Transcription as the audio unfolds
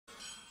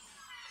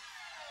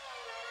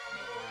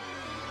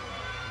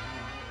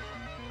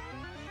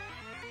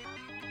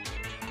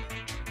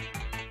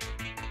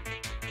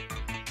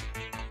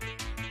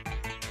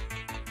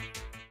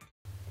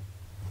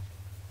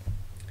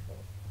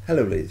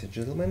Hello ladies and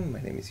gentlemen,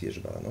 my name is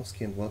Jerzy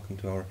Baranowski and welcome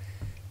to our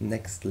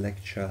next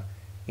lecture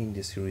in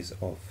the series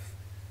of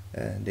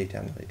data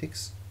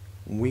analytics.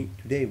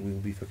 Today we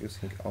will be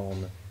focusing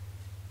on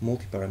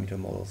multi-parameter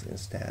models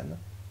instead.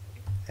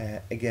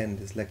 Again,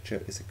 this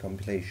lecture is a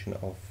compilation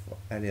of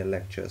earlier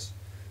lectures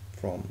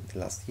from the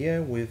last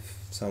year with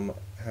some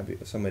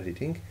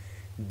editing.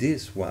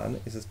 This one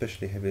is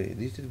especially heavily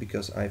edited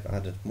because I've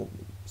added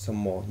some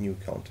more new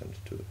content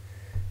to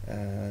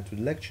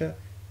the lecture,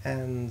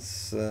 and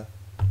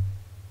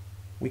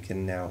we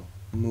can now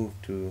move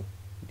to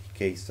the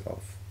case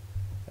of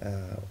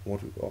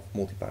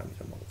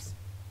multi-parameter models.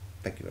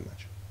 Thank you very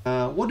much.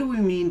 What do we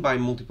mean by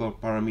multiple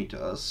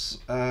parameters?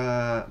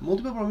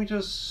 Multiple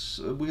parameters,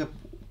 we have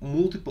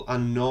multiple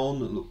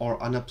unknown or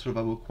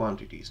unobservable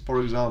quantities.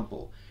 For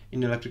example,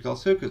 in electrical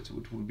circuits,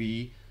 it would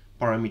be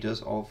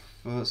parameters of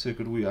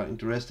circuit we are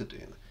interested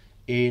in.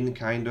 In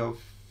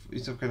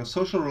some kind of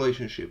social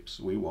relationships,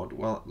 we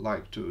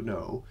like to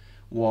know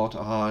what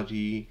are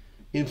the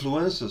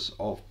influences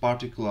of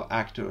particular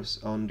actors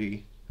on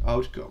the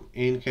outcome.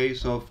 In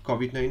case of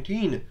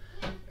COVID-19,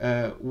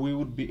 we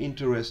would be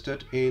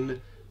interested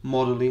in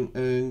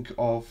modeling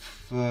of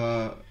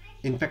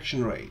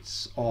infection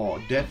rates or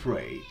death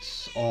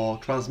rates or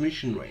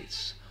transmission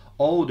rates.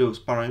 All those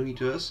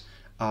parameters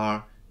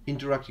are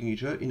interacting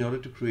each other in order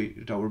to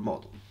create our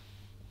model.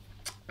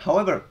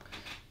 However,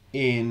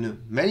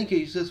 in many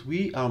cases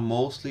we are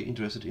mostly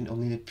interested in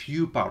only a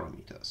few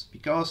parameters,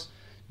 because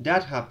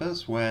that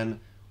happens when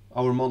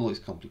our model is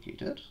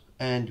complicated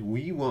and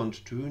we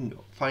want to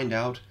find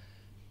out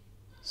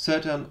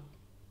certain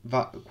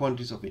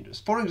quantities of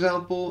interest. For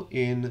example,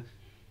 in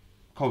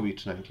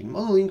COVID-19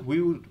 modeling,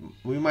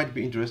 we might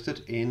be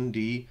interested in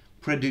the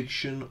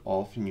prediction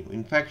of new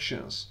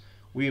infections.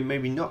 We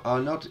maybe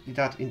are not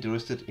that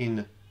interested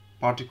in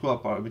particular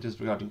parameters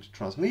regarding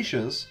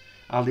transmissions,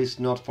 at least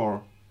not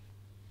for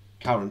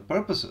current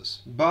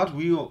purposes, but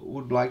we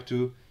would like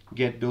to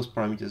get those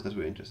parameters that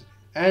we're interested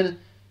in. And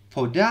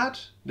for that,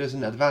 there's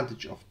an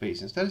advantage of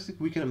Bayesian statistics.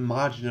 We can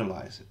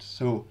marginalize it.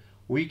 So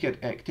we can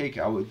take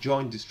our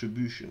joint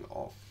distribution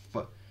of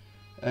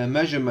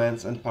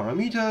measurements and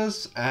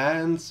parameters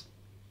and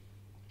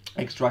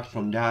extract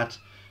from that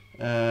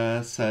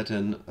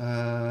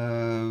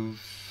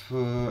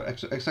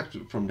extract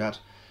from that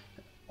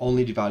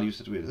only the values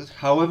that we interested.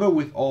 However,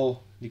 with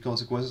all the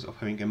consequences of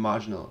having a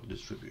marginal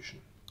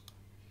distribution.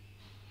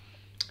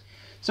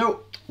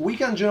 So we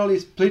can generally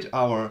split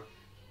our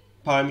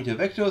parameter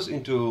vectors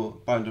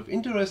into parameter of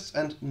interest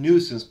and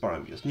nuisance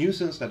parameters.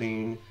 Nuisance,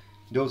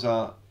 those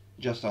are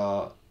just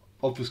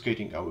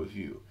obfuscating our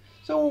view.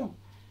 So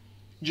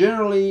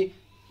generally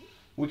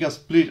we can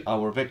split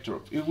our vector.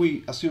 If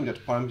we assume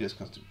that parameters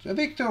constitute a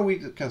vector, we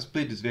can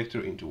split this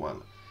vector into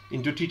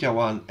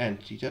θ1 and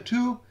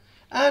θ2.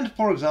 And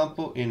for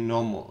example, in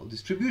normal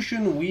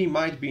distribution, we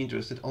might be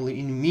interested only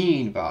in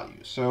mean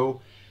values. So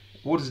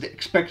what is the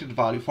expected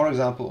value, for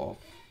example, of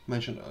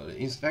mentioned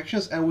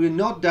infections, and we're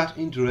not that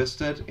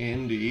interested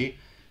in the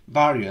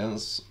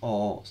variance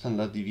or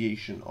standard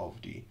deviation of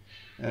the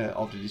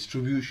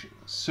distribution.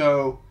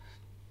 So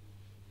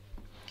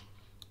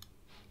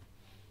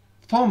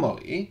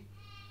formally,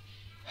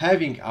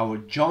 having our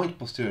joint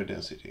posterior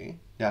density,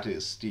 that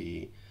is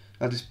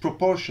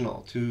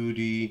proportional to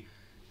the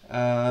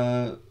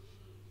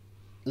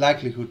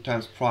likelihood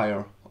times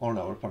prior on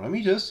our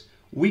parameters,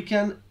 we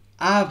can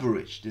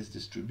average this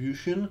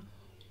distribution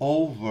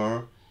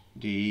over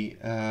the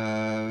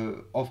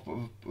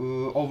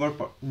over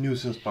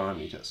nuisance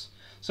parameters.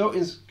 So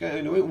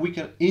in a way we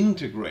can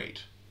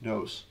integrate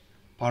those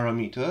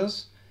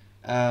parameters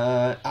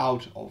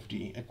out of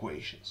the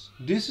equations.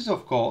 This is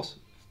of course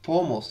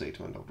formal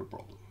statement of the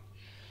problem.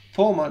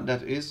 Formal,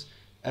 that is,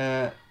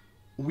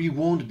 we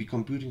won't be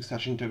computing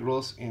such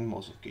integrals in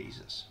most of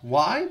cases.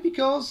 Why?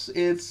 Because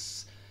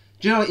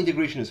general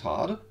integration is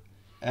hard,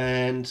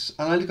 and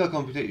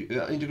analytical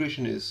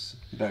integration is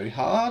very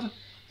hard,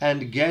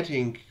 and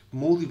getting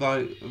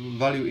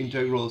multi-value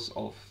integrals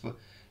of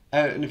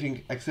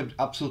anything except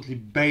absolutely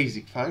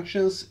basic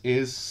functions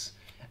is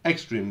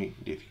extremely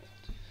difficult.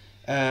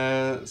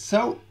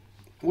 So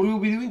what we will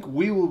be doing,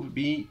 we will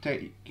be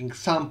taking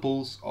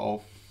samples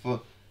of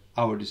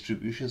our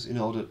distributions in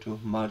order to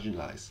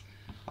marginalize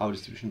our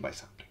distribution by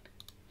sampling.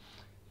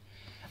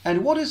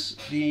 And what is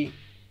the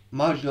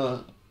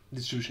marginal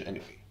distribution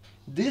anyway?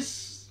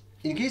 This,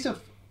 in case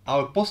of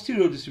our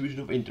posterior distribution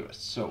of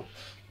interest, so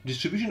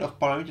distribution of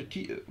parameter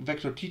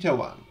vector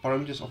θ1,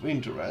 parameters of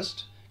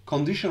interest,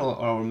 conditional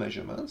on our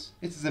measurements.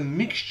 It is a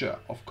mixture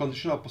of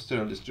conditional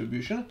posterior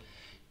distribution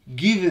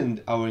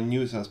given our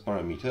nuisance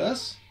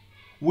parameters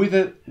with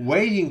a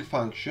weighting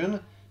function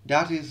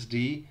that is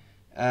the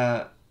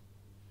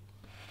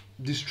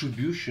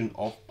distribution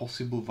of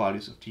possible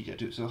values of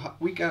θ2. So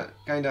we can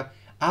kind of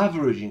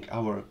averaging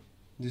our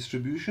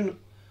distribution,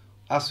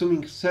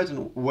 assuming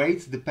certain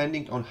weights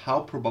depending on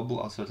how probable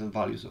are certain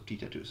values of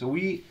θ2. So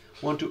we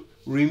want to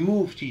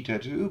remove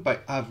θ2 by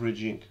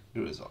averaging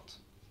the result.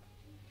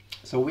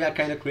 So we are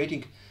kind of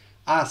creating,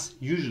 as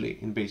usually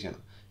in Bayesian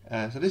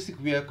statistics,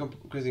 we are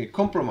creating a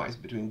compromise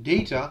between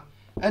data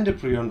and the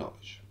prior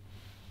knowledge.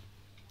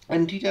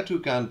 And theta 2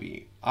 can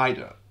be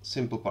either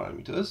simple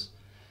parameters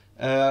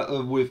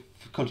with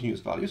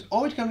continuous values,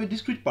 or it can be a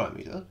discrete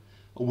parameter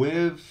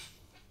which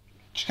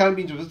can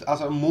be interpreted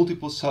as a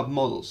multiple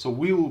submodels. So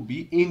we will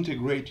be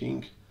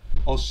integrating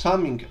or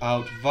summing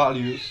out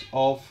values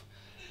of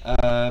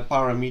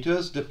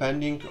parameters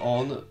depending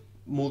on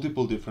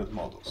multiple different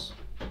models.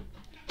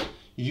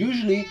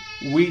 Usually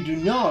we do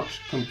not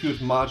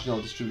compute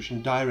marginal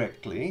distribution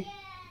directly,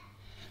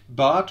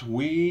 but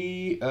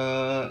we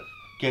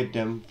get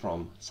them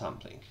from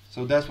sampling.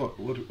 So that's what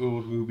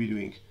we'll be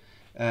doing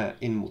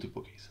in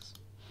multiple cases.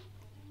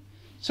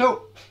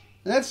 So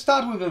let's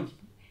start with the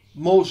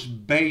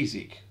most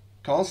basic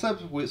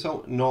concept,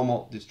 so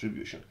normal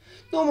distribution.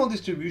 Normal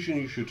distribution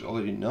you should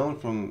already know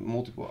from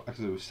multiple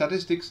accelerated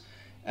statistics,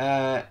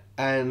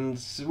 and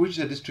which is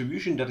a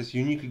distribution that is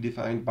uniquely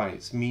defined by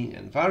its mean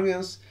and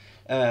variance.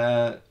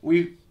 At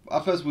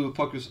first we will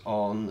focus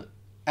on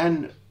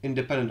an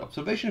independent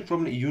observation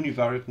from a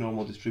univariate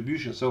normal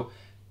distribution. So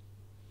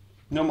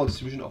normal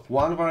distribution of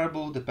one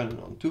variable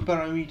dependent on two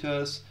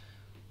parameters.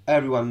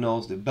 Everyone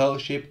knows the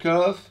bell-shaped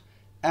curve,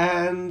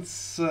 and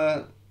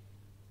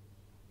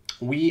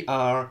we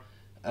are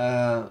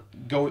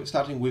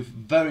starting with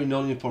very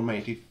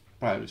non-informative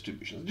prior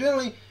distributions.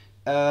 Generally,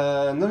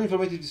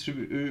 non-informative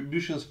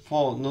distributions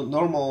for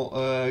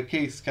normal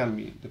case can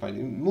be defined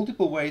in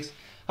multiple ways.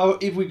 However,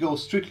 if we go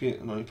strictly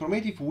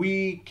non-informative,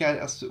 we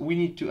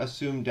need to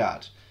assume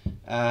that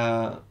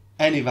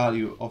any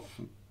value of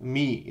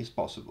me is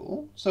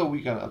possible. So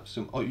we can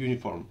assume a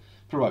uniform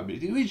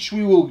probability, which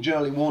we will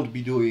generally won't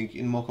be doing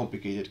in more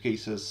complicated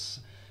cases.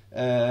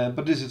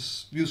 But this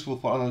is useful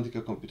for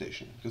analytical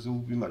computation because it will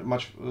be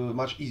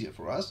much easier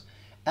for us.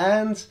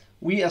 And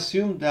we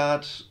assume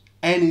that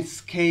any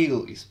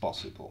scale is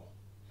possible.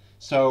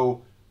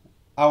 So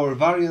our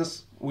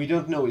variance, we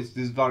don't know is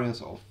this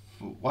variance of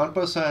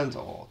 1%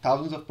 or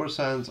thousands of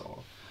percent,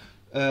 or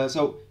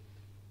so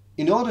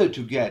in order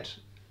to get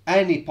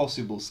any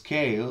possible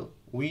scale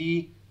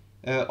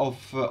of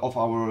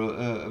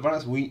our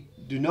variance, we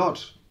do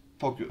not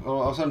focus,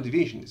 or standard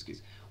deviation in this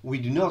case, we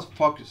do not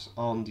focus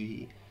on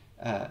the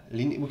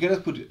we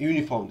cannot put a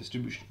uniform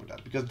distribution for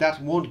that, because that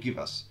won't give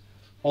us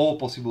all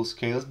possible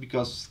scales,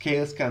 because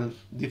scales can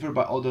differ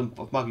by order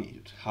of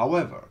magnitude.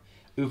 However,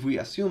 if we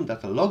assume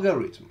that a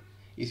logarithm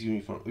is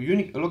uniform,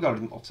 a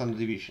logarithm of standard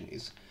deviation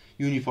is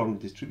uniformly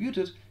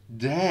distributed,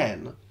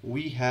 then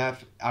we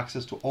have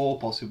access to all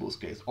possible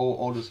scales. All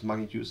orders of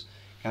magnitudes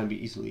can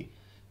be easily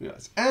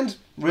realized. And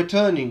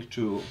returning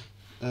to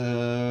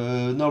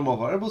normal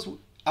variables,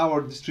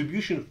 our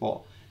distribution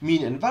for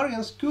mean and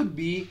variance could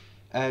be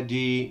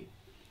the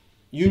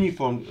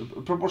uniform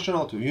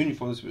proportional to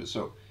uniform distribution.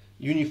 So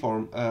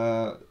uniform,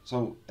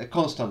 so a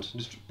constant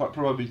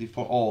probability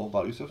for all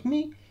values of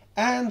me,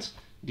 and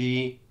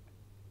the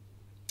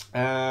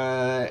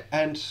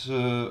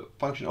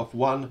function of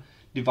 1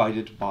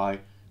 divided by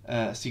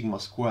sigma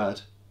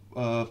squared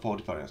for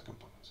the variance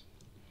components.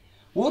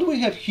 What we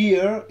have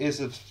here is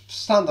a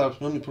standard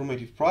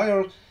non-informative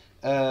prior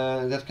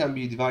that can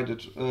be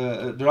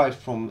derived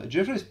from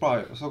Jeffrey's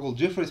prior, so-called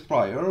Jeffrey's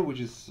prior, which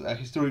is a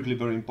historically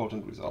very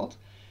important result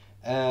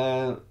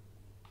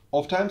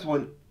of times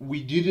when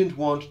we didn't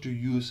want to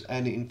use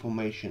any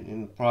information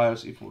in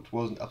priors if it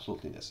wasn't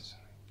absolutely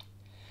necessary.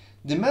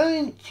 The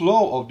main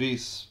flaw of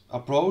this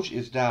approach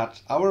is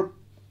that our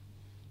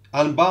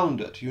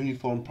unbounded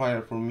uniform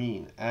prior for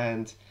mean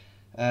and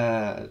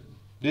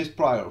this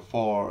prior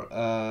for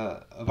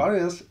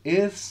variance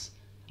is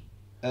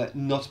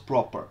not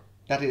proper.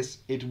 That is,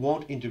 it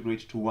won't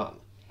integrate to 1,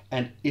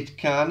 and it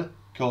can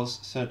cause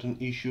certain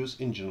issues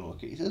in general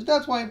cases.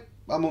 That's why,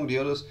 among the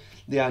others,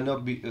 they are now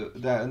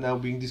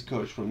being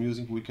discouraged from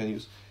using. We can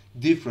use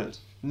different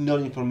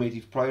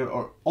non-informative prior,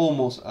 or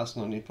almost as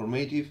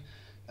non-informative,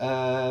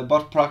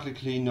 but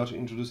practically not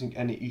introducing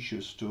any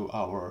issues to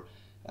our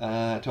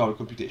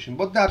computation.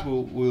 But that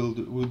we'll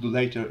do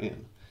later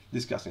in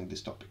discussing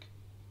this topic.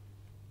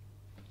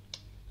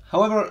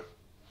 However,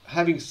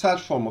 having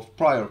such form of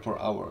prior for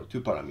our two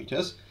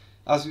parameters,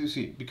 as you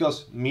see,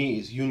 because me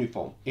is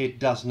uniform, it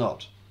does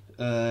not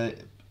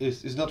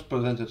is not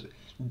presented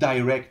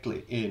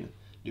directly in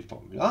the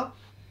formula.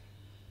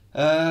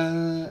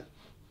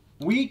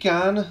 We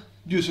can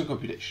do some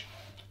computation,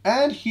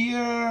 and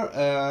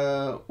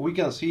here we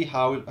can see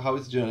how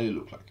it's generally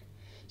look like.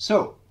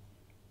 So,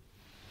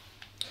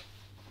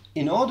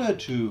 in order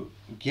to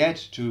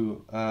get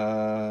to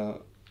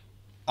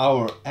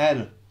our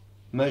n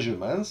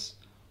measurements,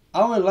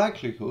 our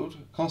likelihood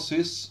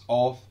consists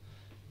of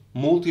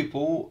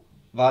multiple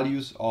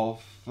values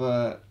of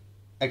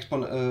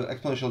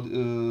exponential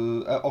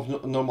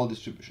of normal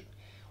distribution.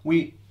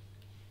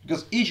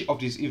 Because each of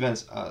these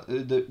events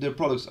their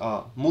products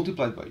are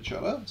multiplied by each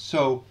other,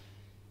 so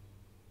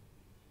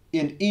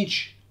in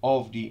each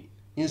of the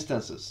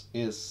instances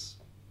is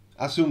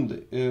assumed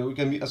we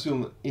can be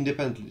assumed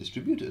independently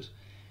distributed.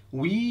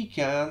 We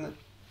can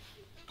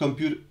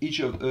compute each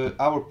of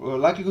our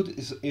likelihood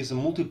is a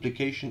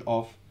multiplication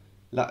of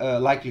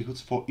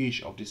likelihoods for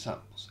each of the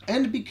samples.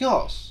 And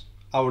because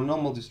our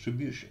normal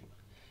distribution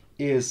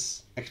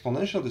is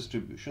exponential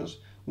distributions,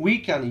 we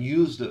can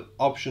use the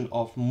option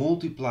of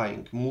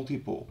multiplying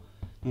multiple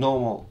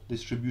normal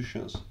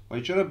distributions by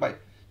each other by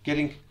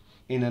getting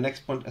in an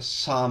exponent a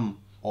sum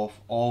of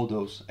all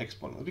those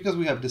exponents. Because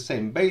we have the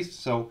same base,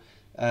 so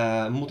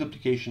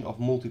multiplication of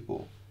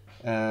multiple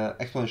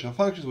exponential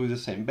functions with the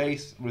same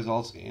base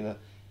results in an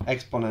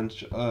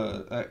exponent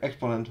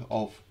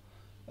of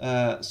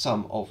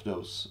sum of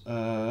those.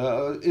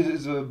 It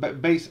is a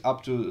base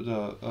up to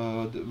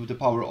the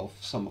power of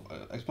sum of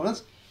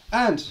exponents.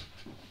 And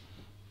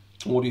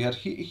what you have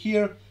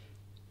here,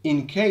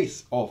 in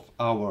case of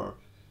our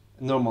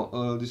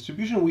normal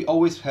distribution, we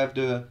always have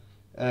the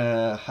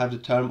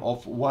term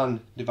of 1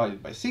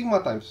 divided by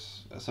sigma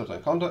times a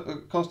certain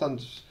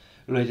constant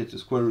related to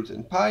square root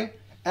and pi,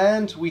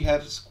 and we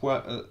have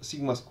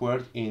sigma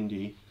squared in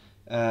the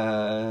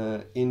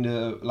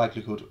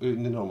likelihood,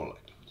 in the normal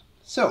likelihood.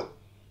 So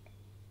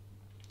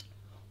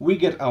we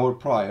get our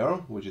prior,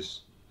 which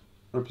is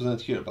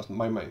represented here by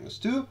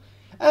 -2,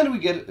 and we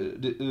get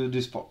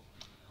this form.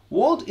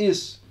 What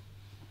is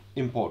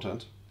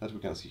important, as we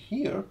can see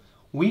here,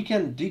 we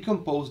can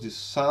decompose this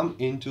sum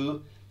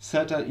into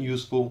certain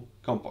useful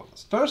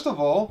components. First of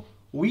all,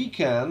 we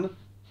can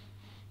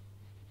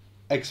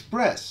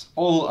express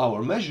all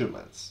our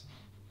measurements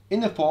in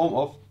the form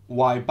of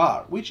y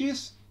bar, which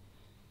is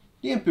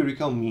the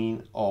empirical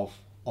mean of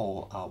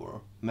all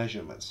our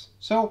measurements.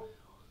 So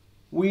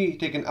we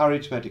take an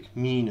arithmetic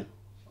mean,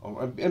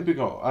 or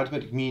empirical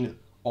arithmetic mean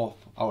of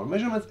our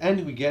measurements,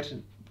 and we get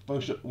a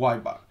function y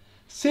bar.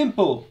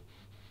 Simple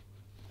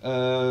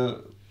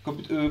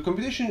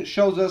computation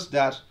shows us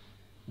that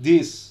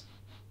this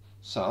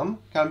sum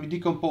can be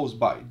decomposed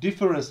by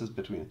differences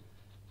between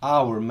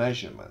our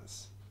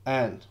measurements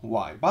and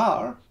y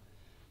bar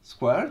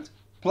squared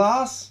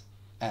plus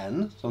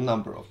n, so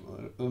number of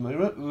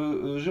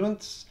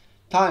measurements,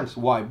 times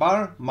y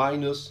bar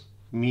minus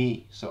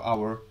me, so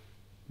our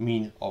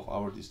mean of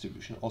our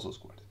distribution, also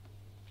squared.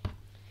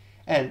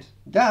 And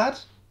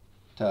that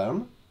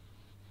term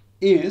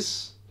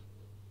is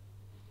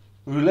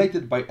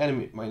related by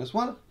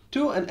n-1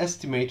 to an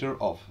estimator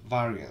of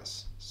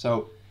variance.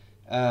 So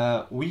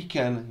we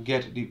can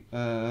get the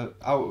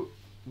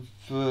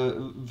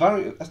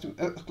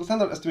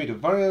standard estimate of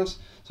variance,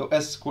 so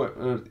s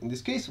squared in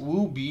this case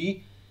will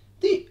be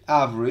the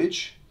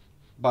average,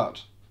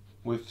 but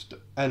with the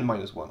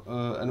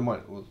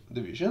n-1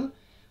 division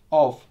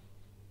of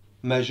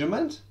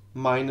measurement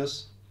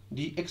minus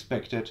the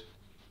expected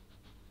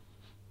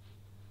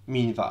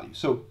mean value.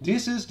 So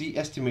this is the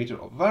estimator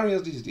of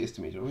variance, this is the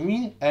estimator of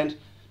mean, and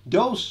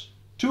those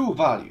two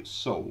values,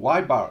 so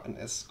y bar and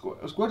s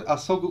squared, are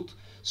so-called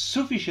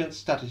sufficient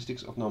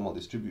statistics of normal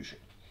distribution.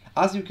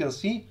 As you can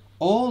see,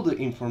 all the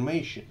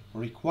information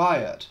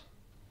required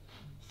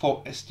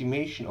for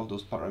estimation of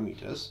those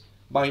parameters,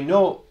 by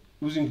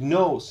using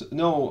no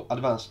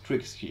advanced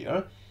tricks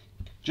here,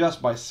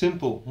 just by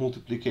simple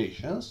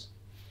multiplications,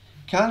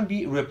 can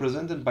be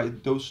represented by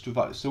those two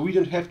values. So we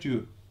don't have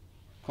to,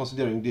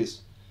 considering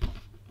this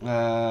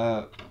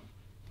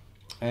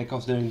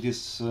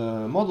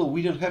model,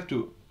 we don't have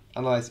to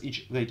analyze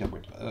each data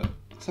point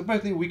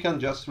separately. We can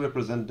just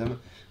represent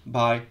them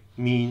by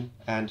mean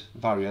and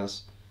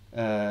variance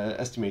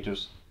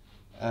estimators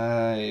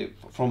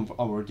from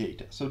our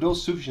data. So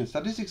those sufficient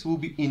statistics will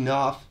be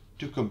enough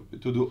to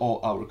do all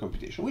our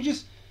computation, which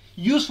is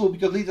useful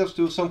because it leads us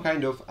to some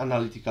kind of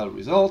analytical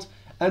result,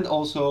 and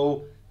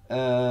also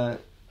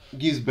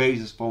gives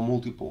basis for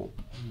multiple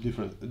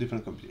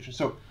different computations.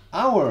 So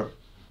our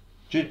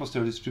joint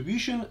posterior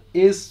distribution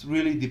is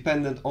really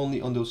dependent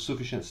only on those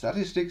sufficient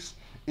statistics.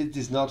 It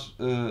is not,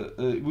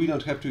 we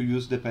don't have to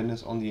use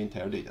dependence on the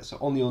entire data, so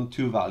only on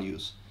two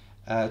values,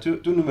 two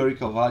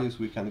numerical values,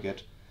 we can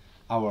get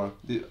our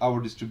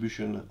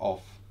distribution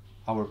of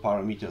our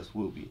parameters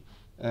will be,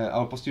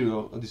 our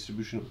posterior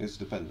distribution is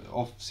dependent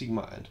of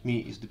sigma and me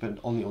is dependent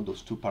only on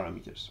those two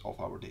parameters of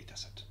our data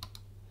set.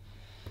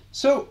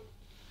 So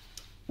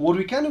what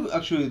we can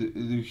actually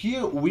do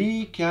here,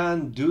 we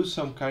can do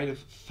some kind of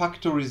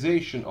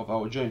factorization of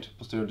our joint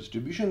posterior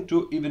distribution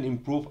to even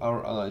improve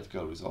our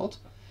analytical result,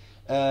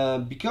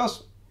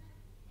 because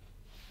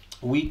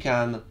we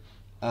can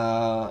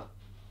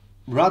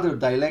rather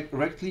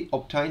directly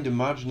obtain the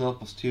marginal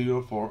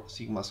posterior for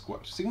sigma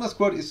squared. Sigma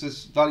squared is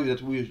this value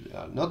that we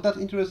are not that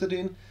interested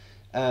in.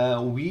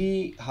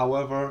 We,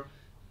 however,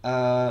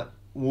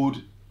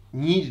 would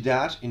need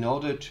that in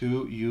order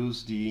to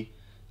use the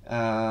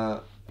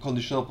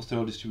conditional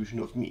posterior distribution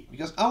of me,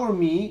 because our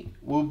me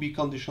will be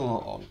conditional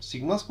on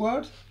sigma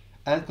squared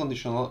and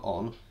conditional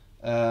on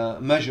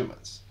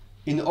measurements.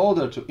 In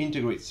order to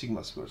integrate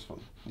sigma squared from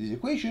this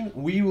equation,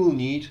 we will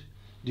need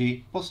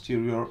the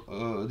posterior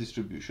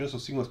distribution, so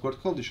sigma squared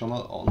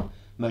conditional on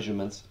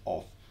measurements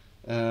of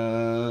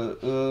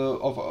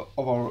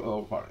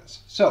our variance.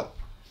 So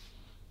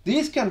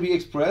this can be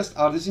expressed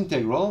as this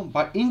integral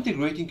by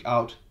integrating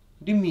out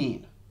the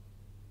mean,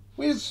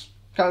 which is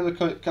kind of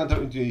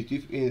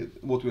counterintuitive in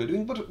what we are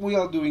doing, but we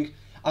are doing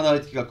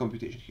analytical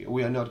computation here.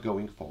 We are not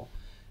going for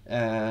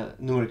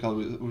numerical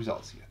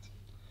results yet.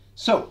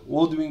 So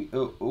what do we,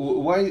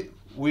 why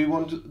we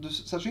want to do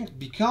such things?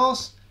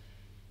 Because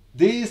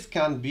this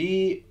can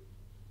be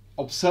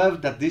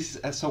observed that this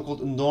is a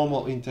so-called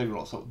normal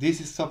integral. So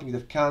this is something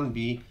that can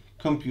be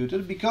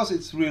computed because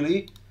it's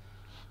really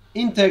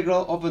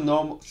integral of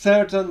a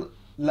certain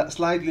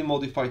slightly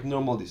modified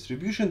normal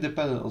distribution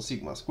dependent on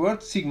sigma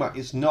squared. Sigma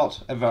is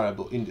not a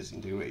variable in this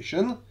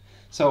integration,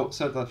 so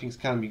certain things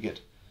can be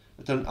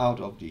turned out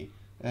of the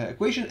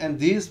equation, and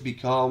this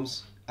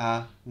becomes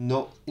a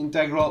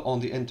integral on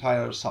the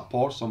entire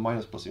support, so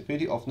minus plus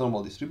infinity of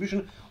normal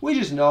distribution, which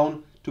is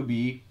known to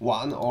be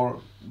 1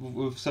 or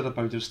with certain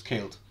parameters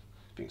scaled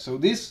thing. So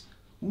this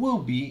will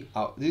be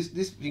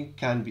this thing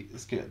can be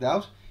scaled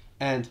out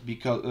and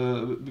because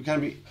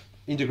can be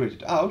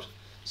integrated out.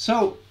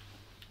 So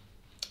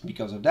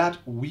because of that,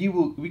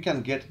 we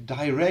can get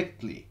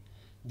directly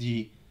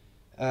the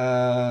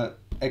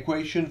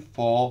equation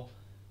for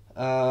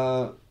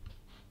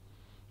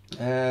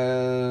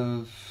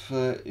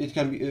it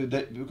can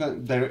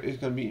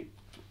be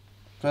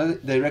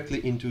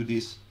directly into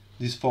this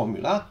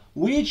formula,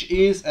 which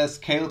is a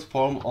scaled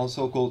form on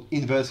so-called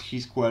inverse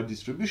chi-square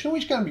distribution,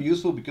 which can be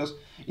useful because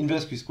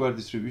inverse chi-square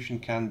distribution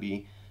can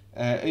be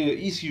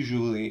is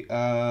usually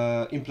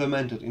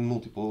implemented in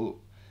multiple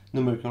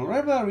numerical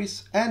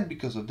libraries, and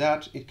because of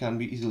that it can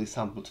be easily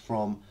sampled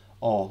from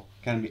or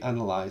can be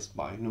analyzed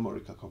by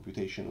numerical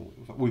computation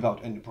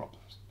without any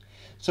problems.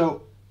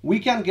 So we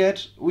can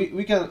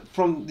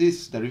from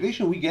this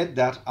derivation we get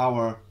that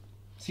our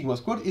sigma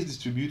squared is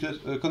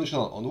distributed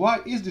conditional on y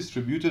is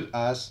distributed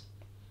as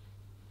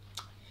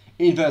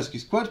inverse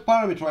chi-squared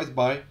parameterized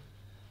by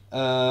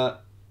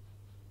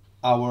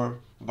our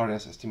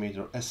variance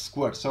estimator s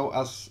squared. So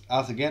as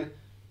again,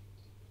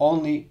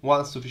 only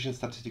one sufficient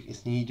statistic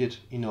is needed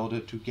in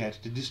order to get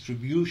the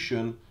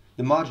distribution,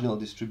 the marginal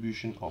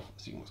distribution of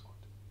sigma squared.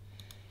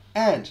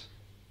 And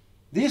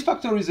this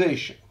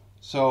factorization,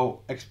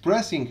 so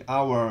expressing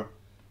our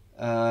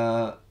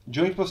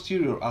joint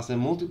posterior as a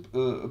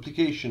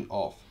multiplication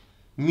of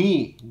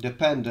me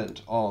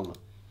dependent on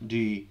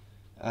the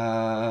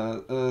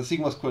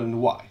sigma squared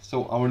and y,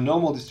 so our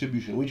normal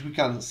distribution, which we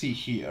can see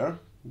here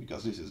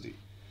because this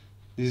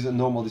is a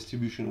normal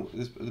distribution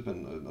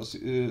dependent on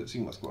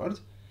sigma squared,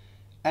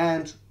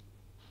 and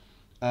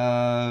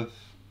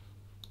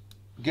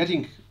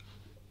getting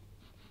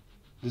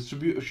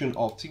distribution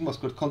of sigma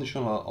squared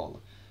conditional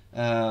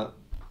on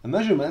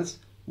measurements,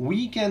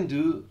 we can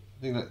do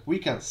things like we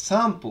can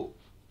sample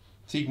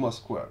sigma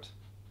squared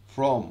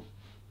from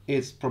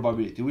its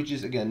probability, which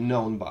is again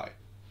known by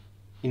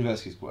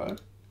inverse chi-squared,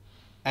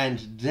 and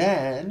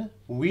then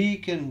we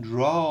can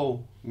draw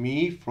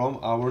me from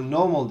our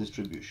normal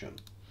distribution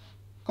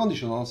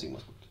conditional on sigma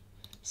squared.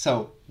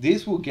 So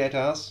this will get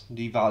us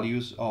the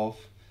values of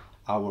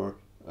our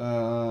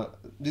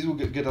this will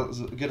get us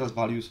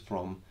values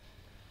from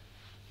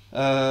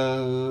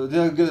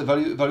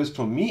values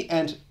from me,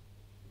 and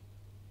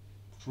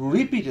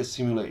repeated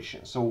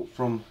simulation. So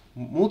from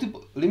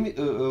multiple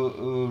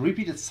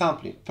repeated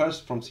sampling,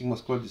 first from sigma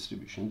squared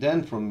distribution,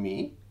 then from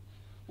me,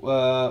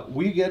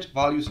 we get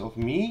values of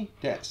me.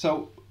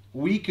 So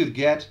we could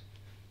get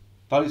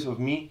values of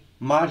me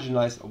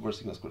marginalized over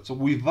sigma squared. So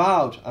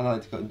without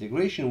analytical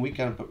integration, we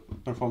can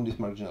perform this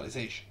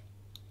marginalization.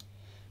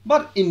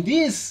 But in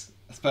this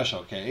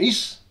special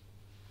case,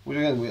 which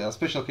again we a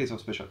special case of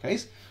special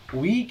case,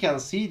 we can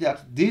see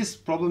that this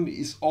problem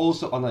is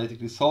also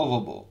analytically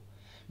solvable,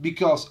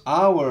 because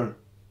our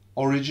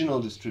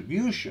original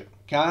distribution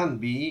can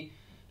be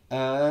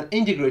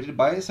integrated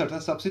by a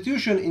certain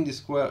substitution, in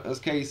this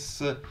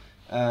case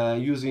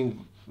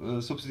using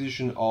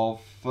substitution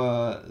of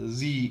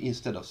z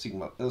instead of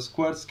sigma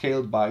squared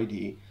scaled by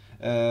the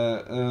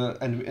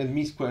and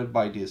me squared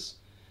by this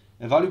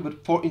value,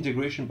 but for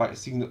integration by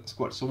sigma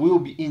squared. So we will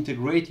be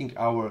integrating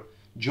our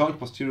joint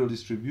posterior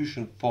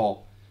distribution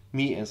for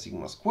me and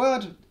sigma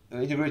squared,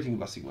 integrating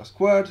by sigma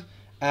squared,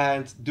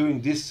 and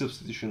doing this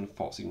substitution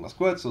for sigma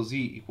squared. So z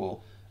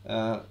equal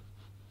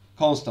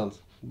constant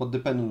but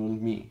dependent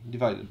on me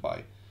divided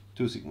by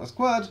 2 sigma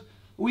squared.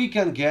 We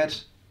can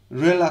get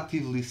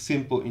relatively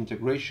simple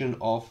integration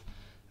of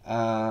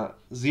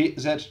z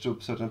to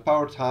a certain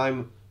power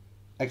time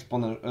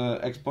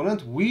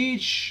exponent,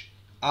 which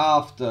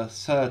after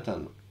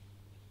certain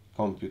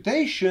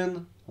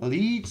computation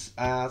leads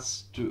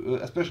us to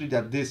especially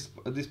that this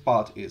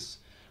part is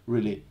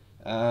really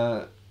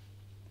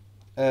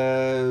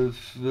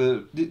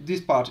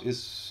this part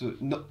is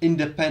not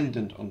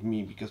independent on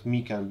me, because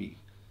me can be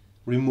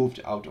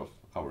removed out of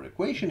our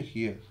equation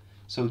here.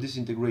 So this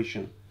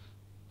integration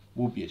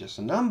will be just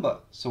a number.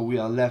 So we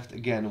are left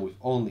again with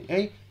only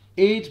a.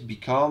 It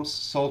becomes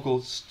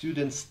so-called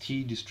student's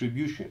t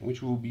distribution,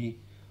 which we'll be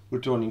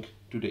returning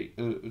today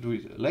to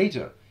it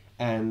later.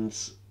 And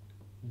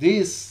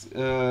this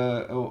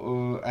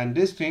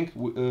thing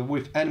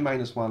with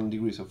n-1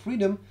 degrees of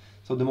freedom.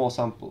 So the more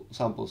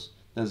samples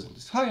the result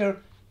is higher.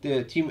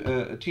 The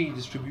t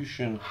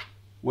distribution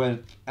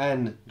when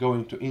n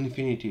going to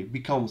infinity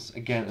becomes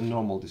again a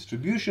normal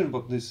distribution,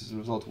 but this is a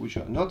result which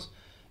are not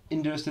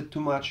interested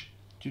too much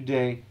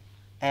today.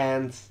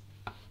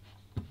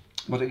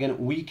 But again,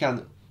 we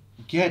can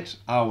get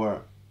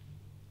our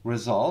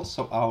results,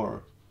 so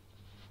our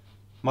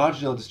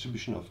marginal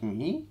distribution of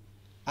me,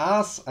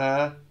 as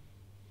a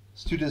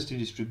student state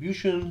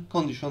distribution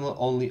conditional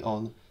only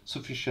on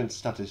sufficient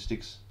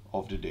statistics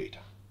of the data.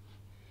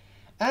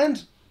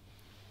 And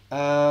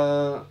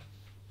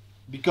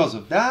because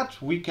of that,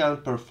 we can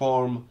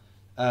perform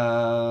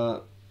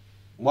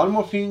one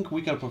more thing.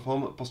 We can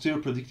perform a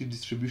posterior predictive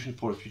distribution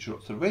for a future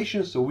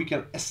observation, so we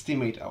can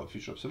estimate our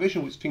future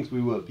observation, which things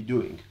we will be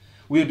doing.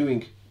 We are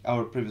doing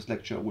our previous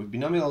lecture with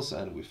binomials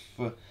and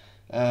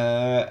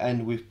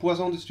with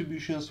Poisson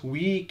distributions.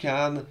 We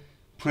can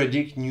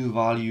predict new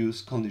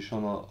values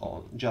conditional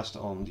on just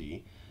on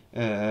the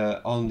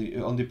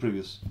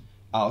previous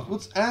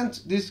outputs,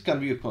 and this can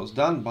be of course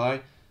done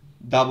by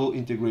double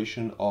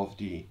integration of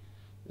the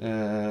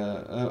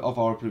of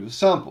our previous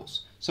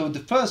samples. So the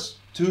first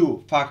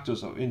two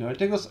factors of inner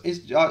integrals is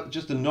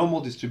just the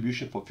normal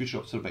distribution for future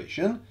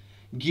observation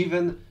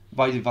given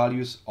by the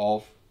values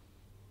of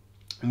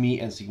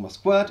me and sigma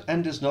squared,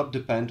 and does not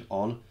depend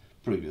on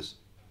previous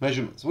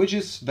measurements, which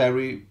is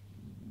very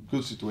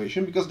good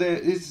situation because there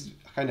is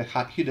kind of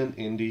hidden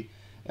in the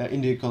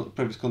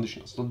previous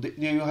conditionals. So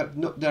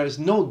there is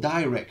no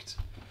direct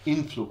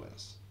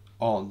influence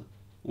on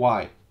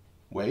y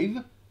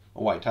wave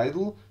or y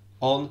tidal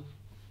on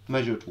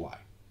measured y.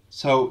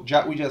 So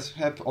we just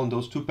have on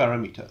those two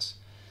parameters.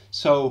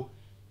 So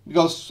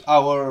because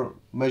our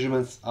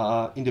measurements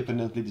are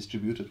independently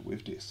distributed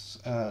with this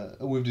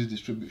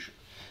distribution.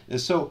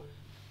 So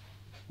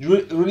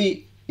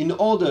really, in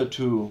order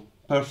to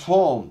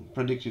perform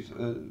predictive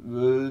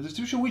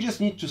distribution, we just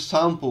need to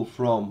sample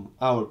from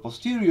our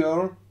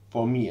posterior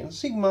for me and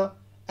sigma,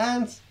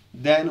 and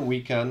then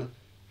we can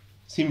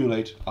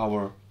simulate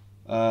our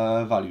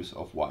values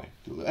of y.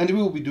 And we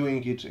will be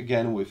doing it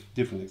again with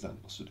different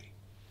examples today,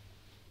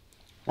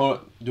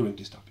 or during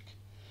this topic.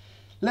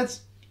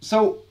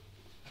 So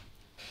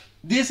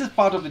this is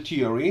part of the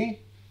theory,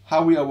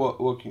 how we are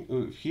working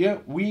here.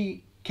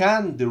 We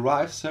can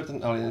derive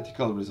certain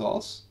analytical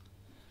results,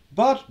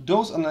 but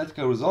those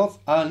analytical results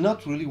are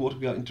not really what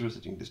we are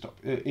interested in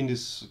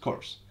this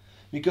course,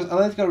 because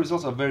analytical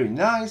results are very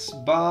nice,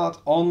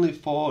 but only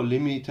for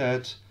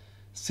limited,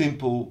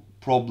 simple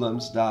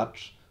problems that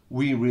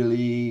we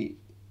really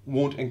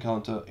won't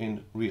encounter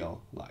in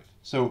real life.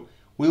 So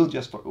we'll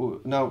just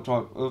now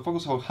try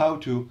focus on how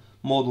to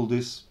model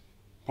this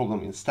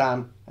problem in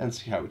STAN and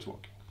see how it's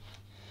working.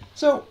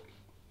 So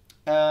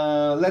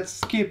let's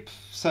skip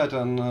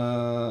certain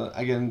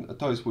again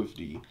toys with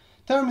the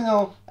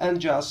terminal and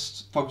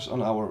just focus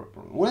on our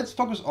problem. Let's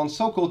focus on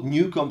so-called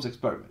Newcomb's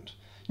experiment.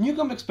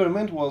 Newcomb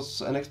experiment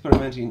was an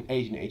experiment in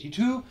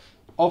 1882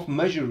 of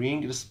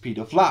measuring the speed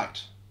of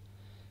light.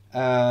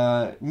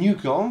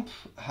 Newcomb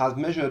has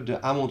measured the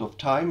amount of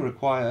time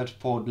required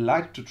for the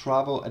light to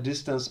travel a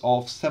distance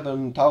of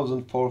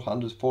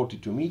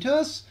 7,442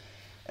 meters,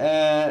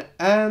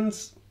 and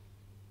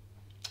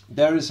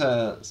there is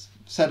a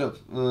set of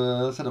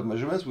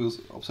measurements. We'll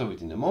observe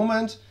it in a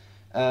moment.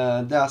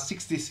 There are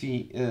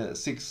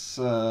 66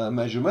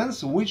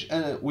 measurements, which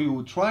we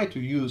will try to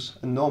use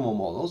a normal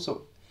model,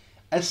 so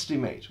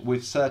estimate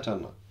with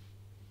certain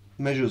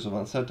measures of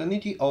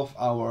uncertainty of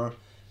our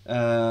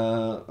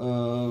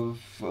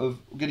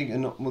getting a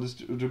normal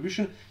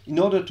distribution in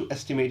order to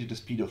estimate the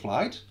speed of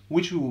light,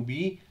 which will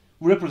be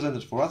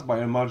represented for us by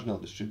a marginal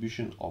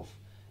distribution of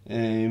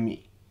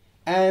me.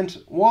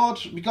 And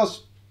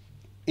because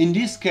in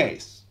this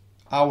case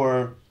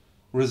our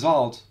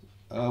result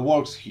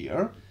works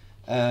here,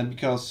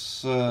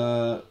 because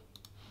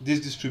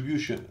this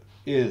distribution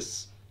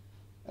is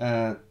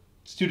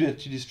student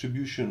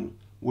distribution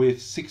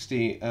with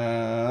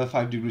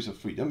 65 degrees of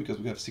freedom, because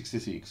we have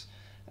 66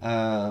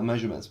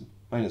 measurements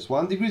minus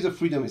 1. Degrees of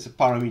freedom is a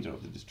parameter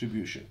of the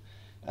distribution.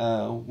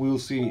 We'll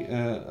see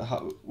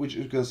which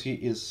you can see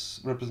is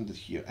represented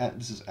here, and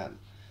this is n.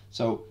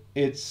 So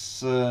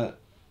it's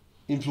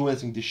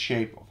influencing the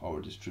shape of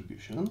our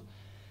distribution,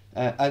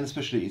 and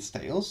especially its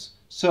tails.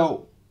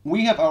 So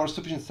we have our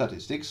sufficient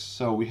statistics,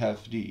 so we have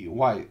the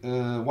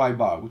y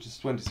bar, which is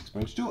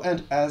 26.2,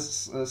 and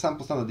as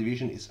sample standard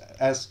deviation is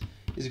s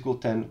is equal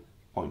to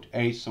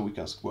 10.8, so we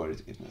can square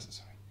it if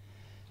necessary.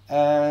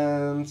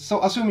 And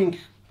so assuming,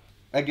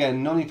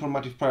 again,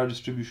 non-informative prior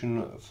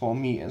distribution for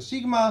me and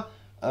sigma,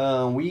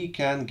 we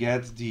can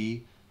get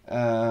the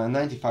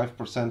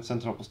 95%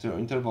 central posterior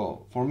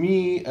interval for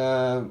me,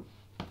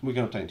 we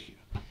can obtain it here.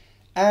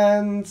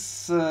 And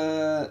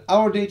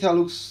our data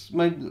looks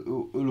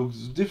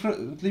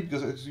differently,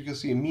 because as you can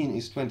see, mean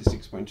is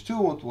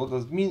 26.2. What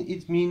does it mean?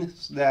 It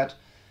means that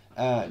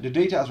the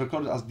data is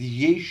recorded as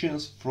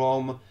deviations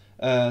from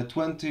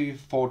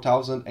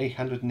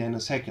 24,800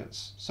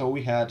 nanoseconds. So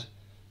we had,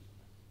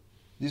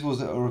 this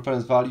was a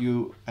reference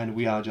value, and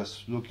we are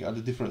just looking at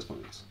the difference for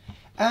this.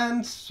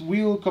 And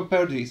we will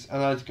compare these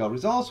analytical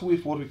results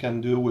with what we can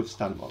do with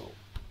STAN model.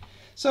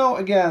 So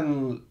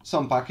again,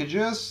 some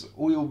packages,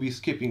 we will be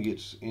skipping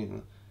it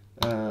in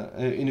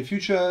the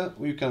future.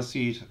 You can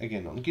see it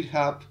again on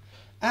GitHub,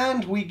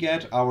 and we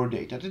get our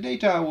data. The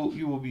data,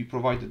 you will be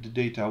provided the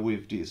data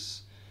with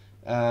this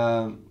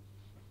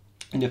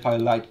in the file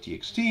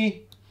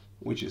light.txt,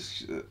 which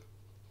is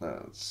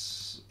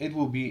it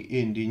will be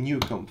in the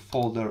Newcomb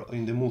folder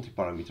in the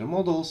multiparameter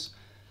models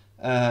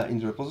in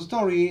the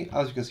repository.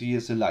 As you can see,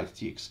 it's a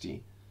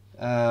light.txt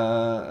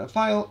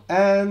file,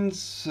 and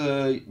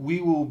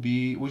which will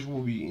be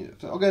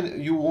again,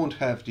 you won't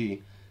have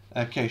the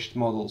cached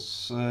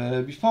models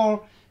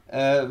before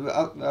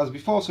as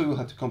before, so you'll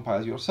have to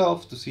compile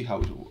yourself to see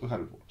how it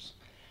works.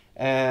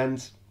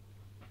 And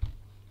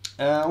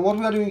what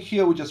we are doing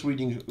here, we're just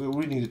reading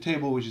the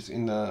table, which is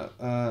in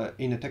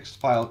a text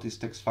file. This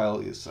text file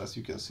is, as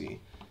you can see,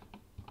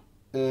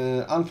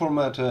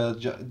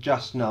 unformatted,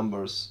 just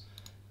numbers,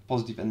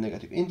 positive and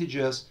negative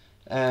integers.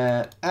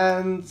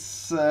 And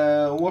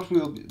what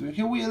we'll be doing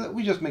here,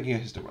 we're just making a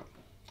histogram.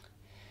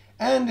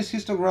 And this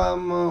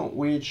histogram,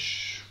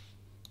 which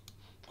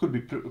could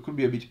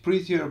be a bit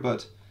prettier,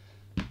 but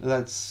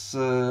let's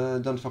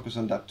don't focus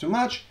on that too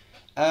much.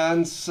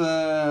 And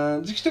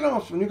the histogram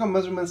of Newcomb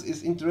measurements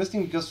is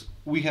interesting because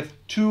we have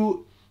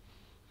two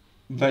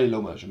very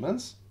low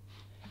measurements,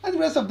 and the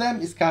rest of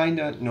them is kind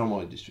of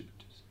normally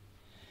distributed.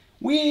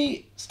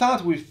 We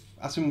start with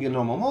assuming a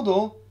normal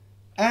model,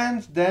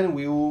 and then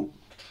we will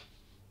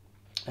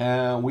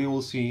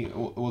see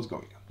what's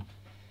going on.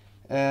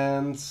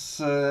 And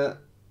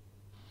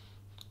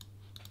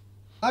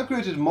I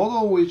created a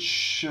model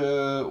which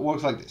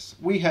works like this.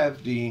 We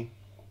have the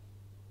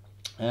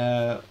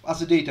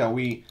as a data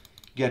we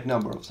get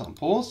number of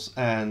samples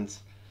and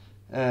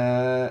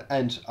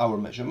our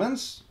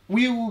measurements.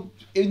 We will,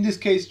 in this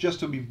case, just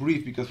to be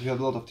brief, because we have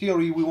a lot of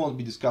theory, we won't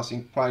be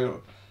discussing prior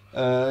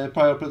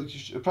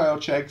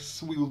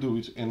checks. We will do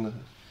it in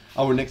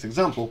our next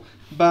example.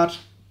 But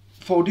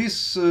for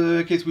this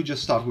case, we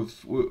just start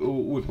with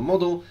a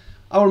model.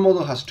 Our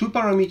model has two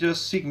parameters,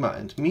 sigma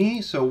and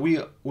me. So we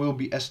will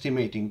be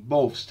estimating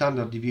both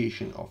standard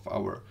deviation of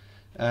our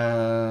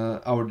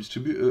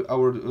distribution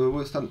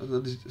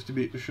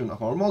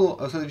of our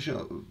model,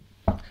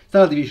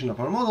 standard deviation of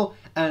our model,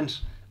 and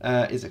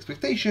its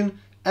expectation.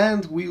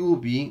 And we will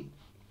be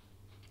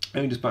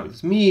having this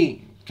parameters.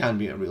 Me can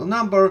be a real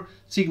number,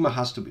 sigma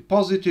has to be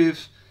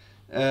positive,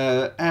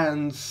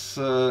 and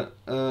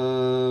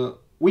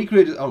we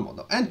created our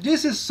model. And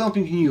this is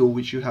something new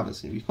which you haven't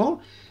seen before,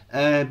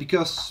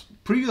 because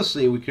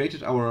previously we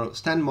created our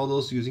stand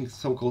models using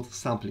so-called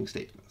sampling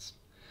statements.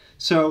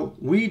 So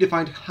we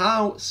defined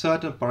how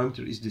certain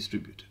parameter is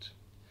distributed.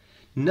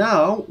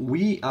 Now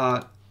we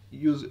are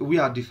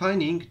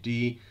defining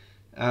the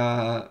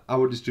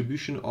our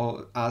distribution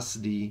as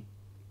the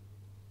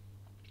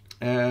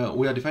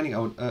we are defining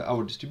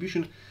our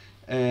distribution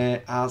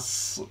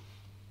as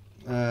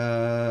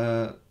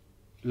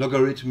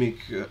logarithmic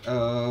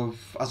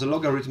as a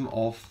logarithm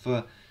of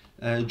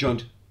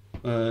joint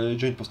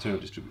posterior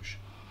distribution.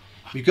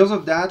 Because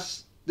of that,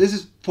 this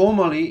is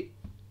formally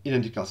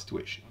identical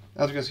situation.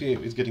 As you can see,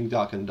 it's getting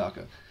darker and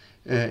darker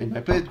in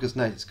my place because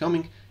night is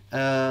coming.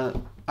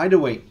 Either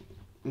way,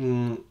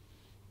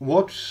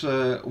 what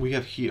we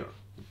have here,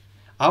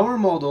 our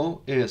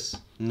model is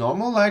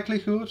normal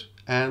likelihood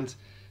and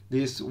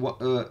this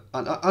an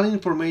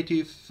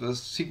uninformative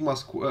sigma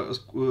squared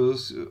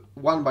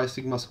 1 by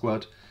sigma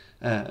squared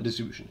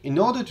distribution. In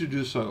order to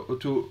do so,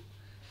 to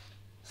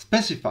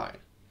specify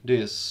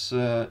this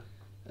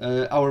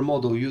our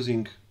model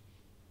using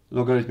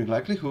logarithmic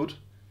likelihood,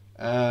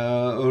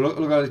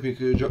 logarithmic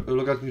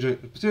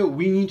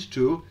we need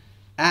to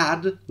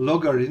add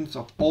logarithms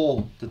of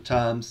all the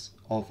terms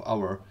of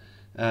our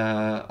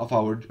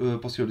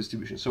posterior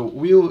distribution. So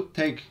we'll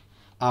take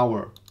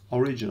our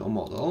original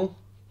model,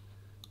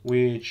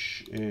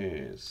 which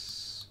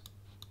is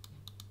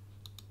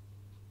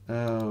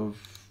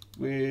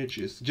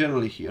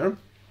generally here,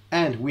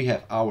 and we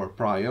have our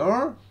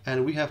prior,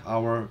 and we have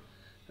our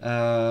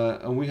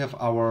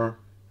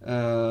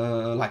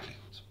likelihood.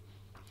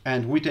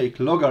 And we take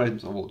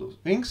logarithms of all those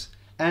things,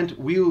 and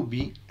we will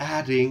be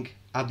adding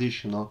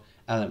additional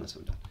elements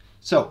of that.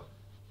 So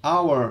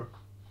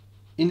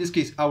in this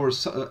case, our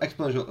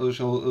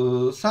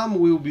exponential sum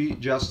will be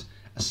just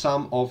a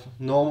sum of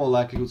normal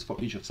likelihoods for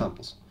each of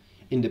samples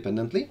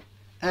independently,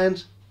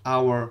 and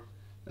our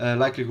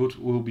likelihood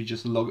will be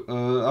just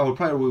our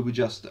prior will be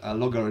just a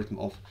logarithm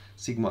of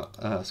sigma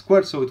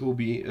squared. So it will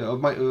be of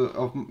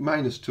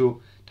 -2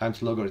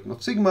 times logarithm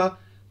of sigma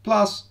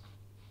plus.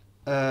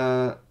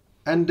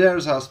 And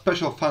there's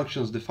special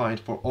functions defined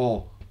for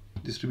all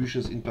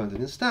distributions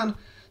implemented in stand.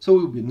 So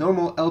it will be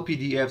normal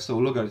LPDF, so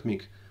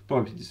logarithmic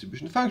probability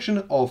distribution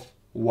function of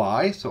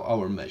y, so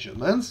our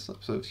measurements.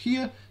 So it's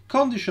here,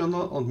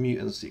 conditional on mu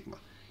and sigma.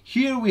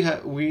 Here we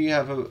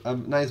have a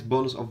nice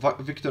bonus of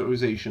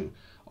vectorization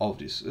of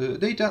this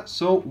data,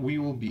 so we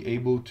will be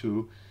able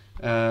to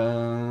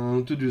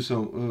do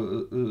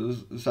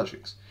such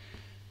things.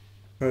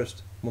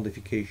 First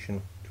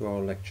modification to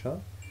our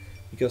lecture,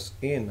 because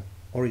in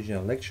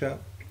original lecture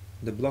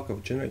the block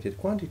of generated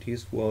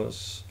quantities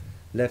was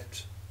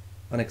left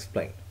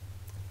unexplained.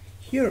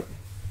 Here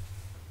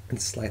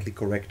it's slightly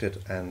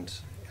corrected and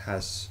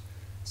has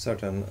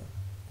certain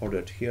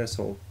ordered here,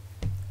 so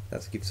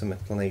let's give some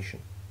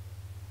explanation.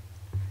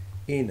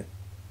 In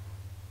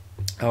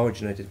our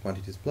generated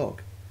quantities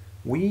block,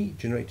 we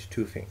generate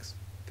two things.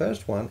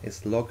 First one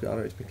is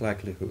logarithmic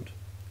likelihood.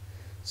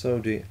 So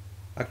the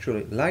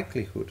actual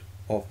likelihood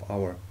of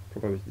our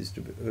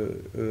probability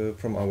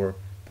from our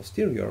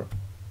posterior,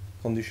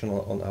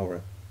 conditional on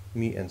our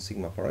mu and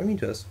sigma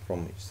parameters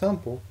from each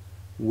sample,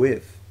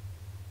 with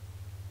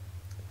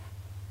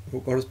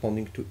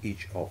corresponding to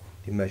each of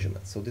the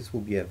measurements. So this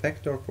will be a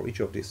vector for each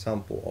of the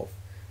sample of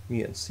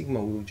mu and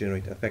sigma. We will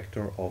generate a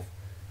vector of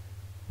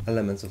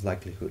elements of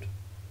likelihood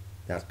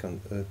that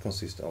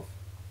consist of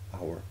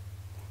our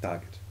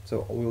target.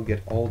 So we will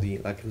get all the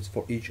likelihoods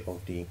for each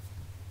of the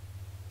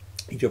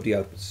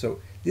outputs. So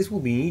this will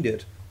be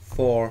needed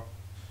for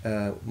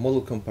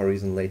model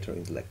comparison later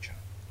in the lecture.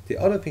 The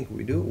other thing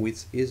we do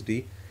is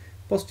the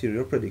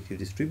posterior predictive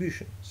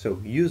distribution. So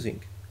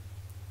using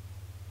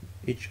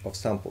each of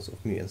samples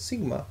of mu and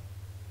sigma,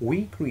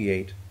 we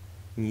create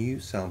new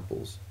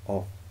samples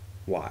of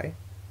y,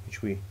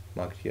 which we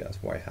marked here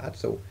as y hat.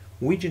 So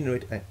we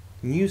generate a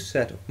new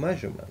set of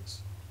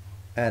measurements,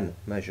 n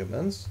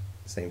measurements,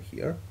 same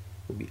here,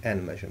 will be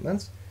n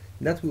measurements,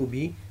 that will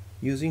be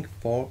using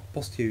for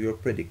posterior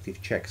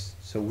predictive checks.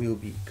 So we'll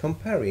be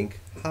comparing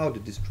how the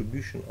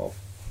distribution of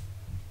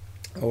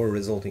our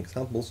resulting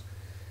samples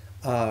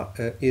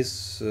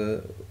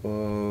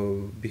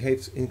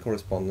behaves in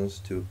correspondence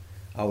to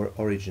our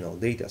original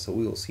data. So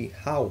we will see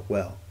how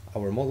well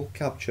our model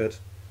captured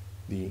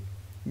the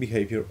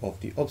behavior of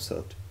the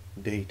observed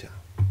data.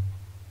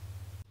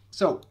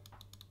 So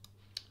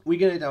we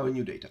generate our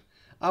new data.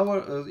 In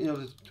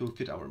order to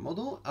fit our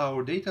model,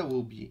 our data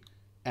will be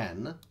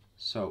n,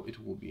 so it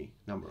will be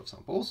number of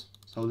samples,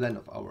 so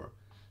length of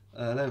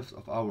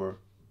our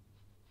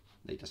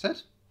data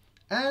set,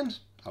 and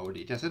our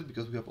data set,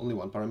 because we have only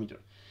one parameter.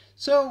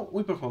 So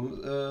we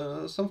perform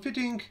some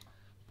fitting.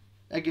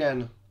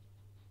 Again,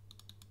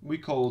 we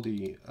call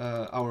the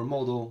our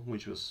model,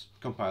 which was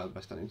compiled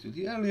by studying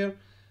 2D earlier.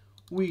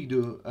 We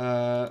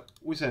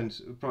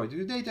provide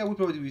the data. We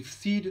provide it with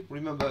seed.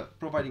 Remember,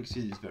 providing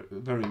seed is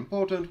very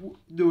important.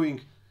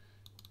 Doing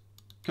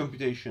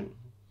computation,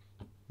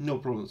 no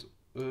problems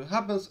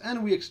happens,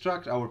 and we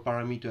extract our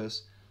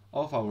parameters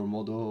of our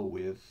model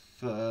with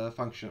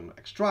function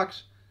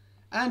extract,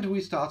 and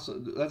we start. So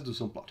let's do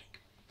some plotting.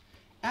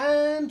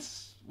 And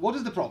what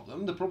is the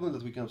problem? The problem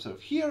that we can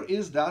observe here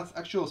is that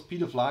actual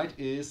speed of light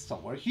is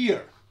somewhere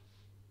here.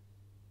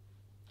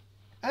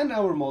 And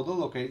our model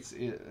locates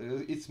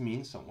its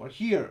mean somewhere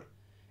here.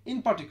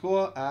 In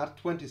particular, at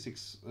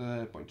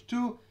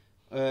 26.2,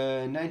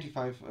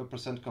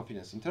 95%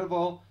 confidence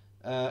interval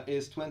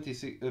is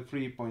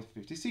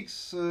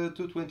 23.56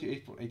 to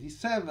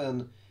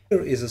 28.87.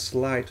 Here is a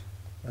slight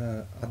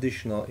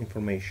additional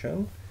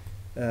information.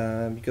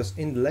 Because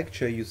in the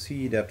lecture you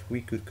see that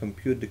we could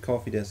compute the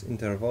confidence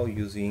interval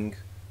using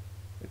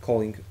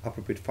calling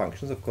appropriate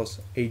functions, of course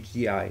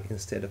HDI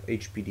instead of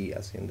HPD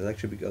as in the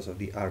lecture because of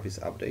the RVis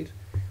update.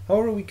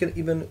 However, we can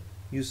even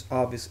use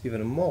RVis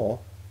even more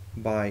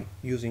by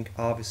using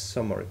RVis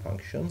summary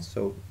functions.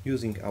 So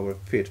using our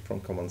fit from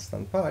command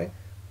standpy,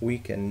 we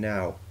can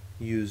now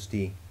use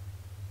the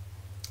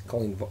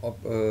calling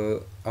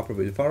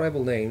appropriate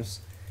variable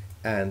names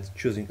and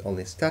choosing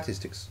only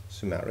statistics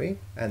summary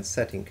and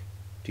setting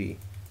the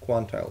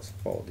quantiles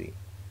for the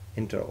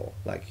interval.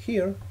 Like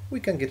here,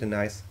 we can get a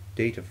nice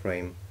data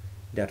frame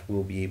that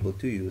we'll be able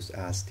to use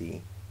as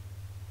the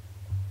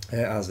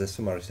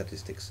summary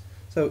statistics.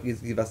 So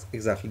it gives us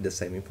exactly the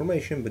same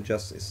information, but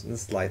just in a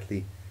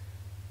slightly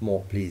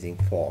more pleasing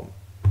form.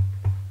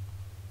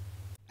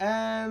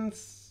 And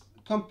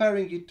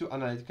comparing it to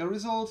analytical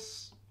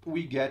results,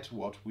 we get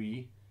what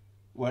we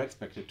were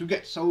expected to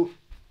get. So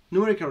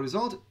numerical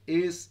result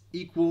is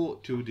equal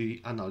to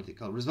the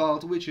analytical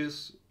result, which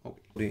is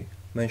the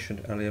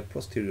mentioned earlier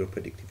posterior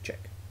predictive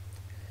check.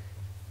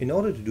 In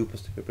order to do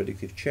posterior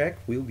predictive check,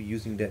 we'll be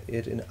using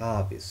it in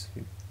RVis.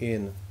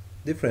 In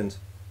different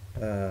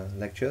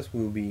lectures,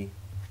 we'll be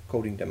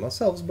coding them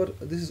ourselves, but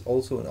this is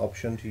also an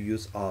option to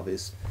use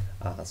RVis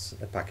as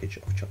a package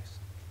of choice.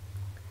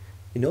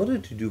 In order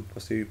to do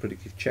posterior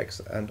predictive checks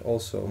and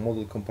also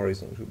model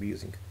comparison, which we'll be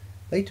using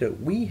later,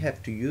 we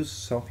have to use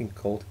something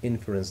called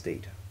inference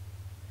data.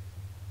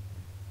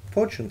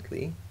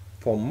 Fortunately,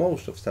 for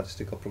most of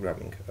statistical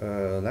programming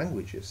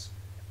languages,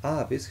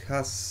 RVis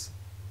has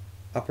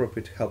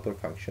appropriate helper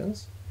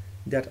functions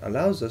that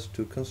allows us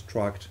to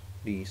construct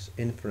these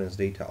inference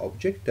data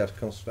objects that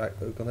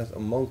contains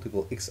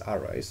multiple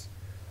X-arrays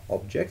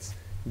objects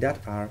that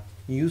are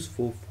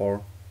useful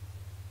for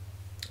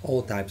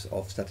all types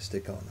of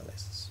statistical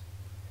analysis.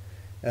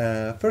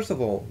 First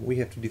of all, we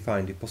have to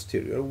define the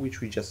posterior,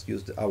 which we just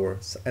used our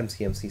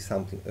MCMC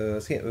sampling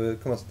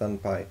command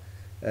standpy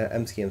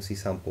MCMC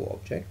sample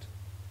object.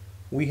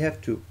 We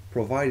have to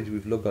provide it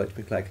with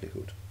logarithmic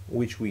likelihood,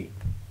 which we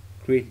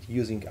created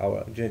using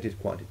our generated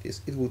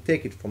quantities, it will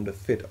take it from the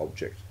fit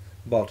object,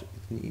 but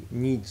it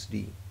needs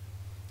the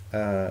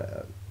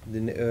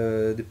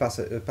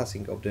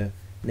passing of the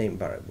name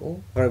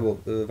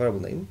variable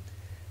name.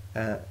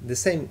 The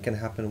same can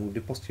happen with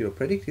the posterior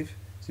predictive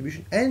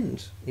distribution,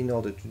 and in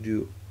order to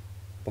do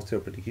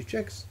posterior predictive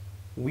checks,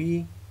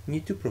 we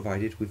need to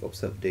provide it with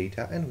observed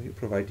data, and we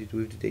provide it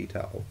with the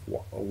data of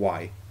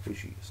y which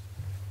is used.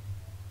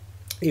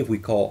 If we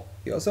call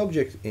the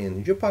object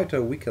in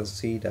Jupyter, we can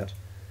see that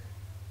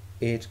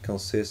it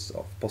consists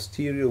of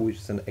posterior, which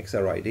is an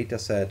XRI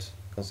dataset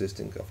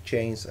consisting of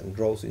chains and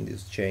rows in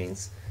these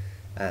chains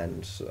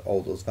and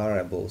all those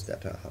variables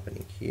that are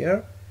happening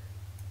here.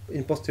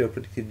 In posterior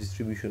predictive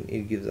distribution,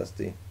 it gives us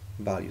the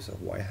values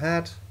of y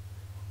hat,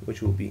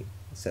 which will be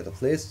a set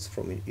of lists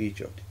from each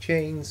of the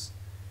chains.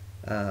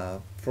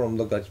 From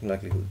logarithmic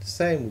likelihood, the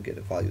same, we get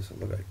the values of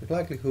logarithmic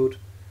likelihood.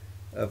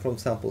 From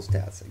sample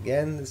stats,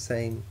 again the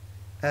same,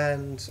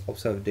 and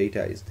observed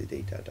data is the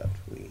data that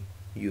we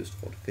used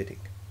for the fitting.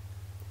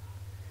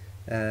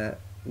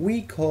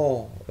 We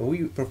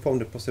perform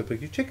the posterior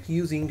predictive check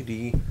using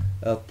the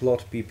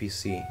plot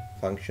PPC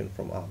function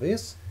from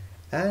Avis,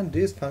 and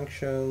these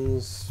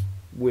functions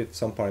with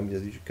some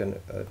parameters you can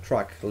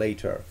track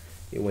later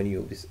when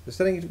you'll be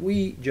studying it.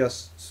 We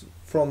just,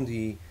 from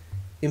the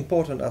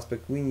important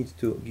aspect, we need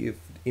to give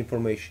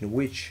information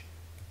which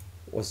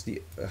was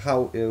the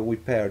how we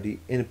pair the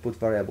input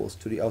variables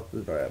to the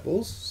output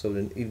variables, so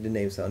then if the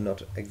names are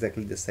not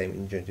exactly the same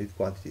in generated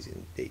quantities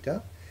in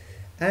data,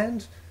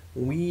 and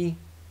we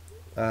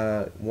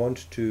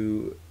want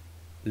to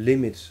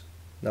limit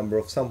number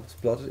of samples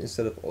plotted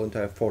instead of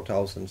entire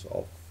 4,000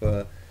 of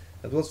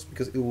plots,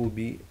 because it will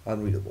be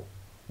unreadable.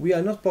 We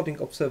are not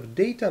plotting observed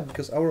data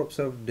because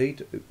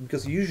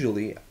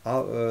usually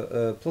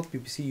our plot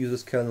PPC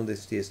uses kernel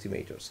density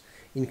estimators.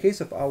 In case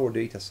of our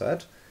data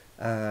set,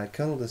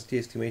 kernel density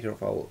estimator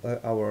of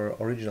our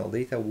original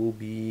data will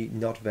be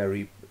not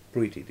very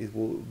pretty. It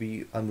will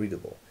be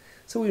unreadable.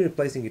 So we're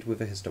replacing it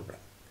with a histogram.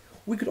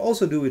 We could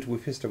also do it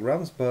with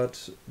histograms,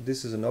 but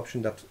this is an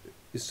option that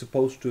is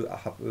supposed to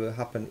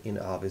happen in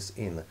Avis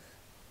in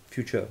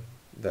future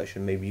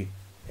version, maybe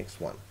next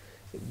one.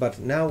 But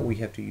now we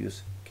have to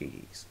use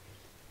KDs.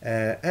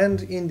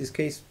 And in this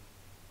case,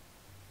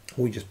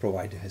 we just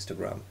provide a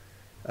histogram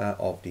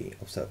of the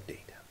observed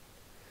data.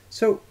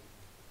 So,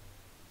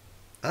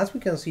 as we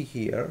can see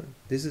here,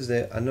 this is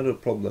another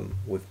problem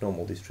with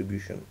normal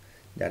distribution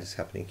that is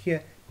happening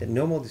here. The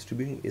normal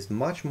distribution is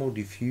much more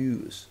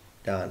diffuse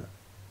than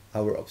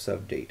our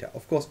observed data.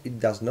 Of course, it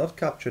does not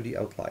capture the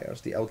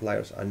outliers. The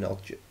outliers are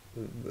not,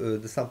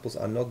 the samples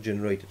are not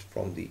generated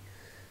from the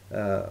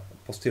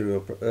posterior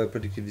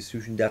predictive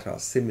distribution that are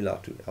similar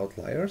to the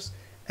outliers,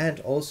 and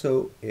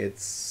also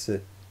it's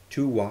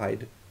too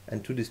wide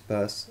and too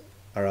dispersed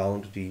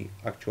around the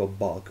actual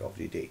bulk of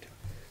the data.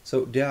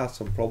 So there are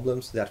some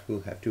problems that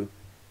we'll have to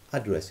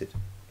address it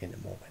in a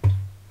moment.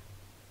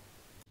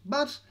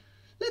 But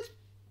let's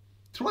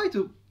try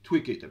to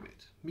tweak it a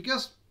bit,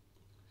 because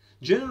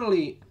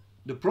generally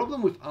the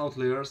problem with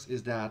outliers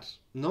is that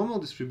normal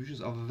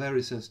distributions are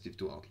very sensitive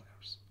to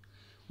outliers.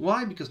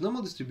 Why? Because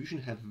normal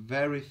distribution have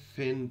very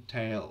thin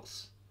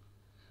tails,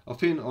 or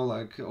thin,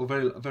 or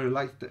very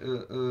light.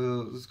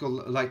 It's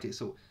called light tail.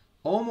 So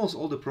almost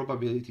all the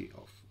probability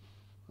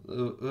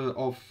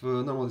of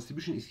normal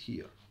distribution is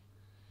here.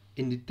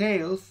 In the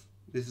tails,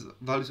 these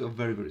values are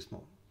very, very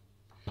small.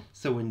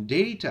 So when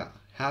data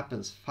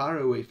happens far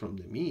away from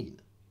the mean,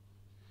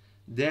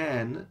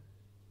 then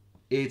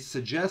it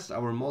suggests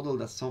our model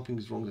that something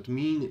is wrong, that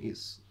mean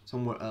is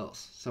somewhere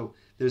else. So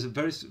there's a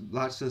very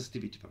large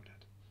sensitivity for that.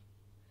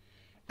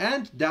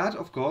 And that,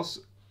 of course,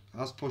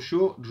 has for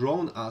sure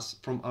drawn us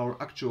from our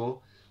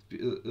actual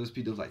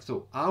speed of light.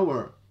 So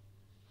our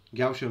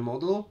Gaussian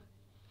model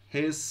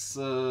is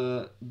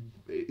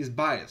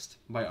biased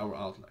by our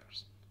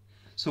outliers.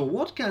 So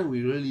what can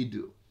we really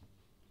do?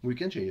 We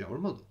can change our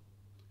model.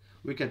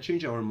 We can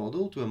change our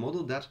model to a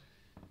model that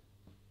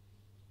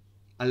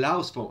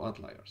allows for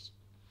outliers.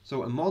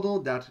 So a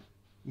model that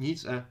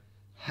needs a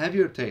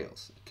heavier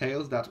tails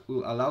that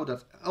will allow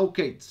that,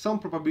 okay, some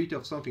probability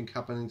of something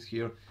happening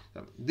here.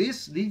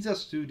 This leads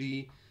us to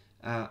the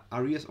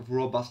areas of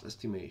robust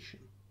estimation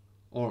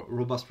or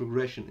robust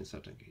regression in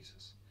certain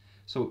cases.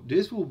 So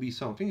this will be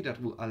something that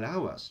will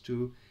allow us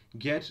to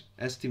get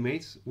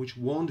estimates which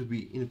won't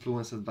be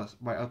influenced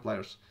by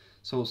outliers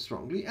so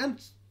strongly.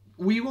 And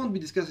we won't be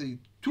discussing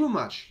too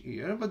much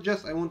here, but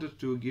just I wanted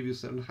to give you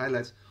certain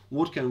highlights.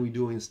 What can we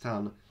do in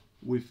Stan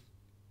with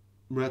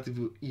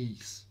relative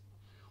ease?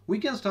 We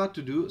can start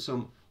to do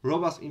some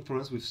robust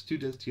inference with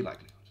student t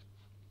likelihood.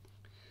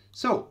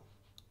 So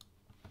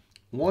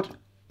what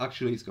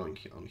actually is going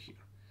on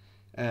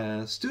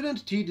here?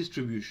 Student t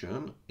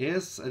distribution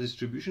is a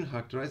distribution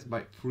characterized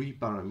by 3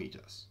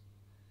 parameters: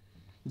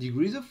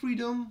 degrees of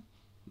freedom,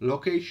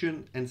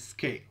 location, and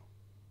scale.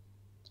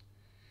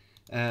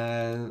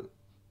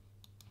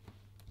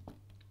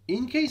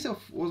 In case of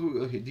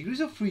degrees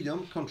of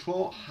freedom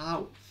control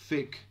how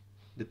thick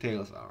the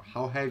tails are,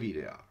 how heavy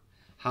they are,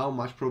 how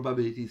much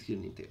probability is here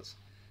entails.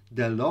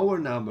 The lower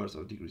numbers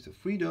of degrees of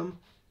freedom,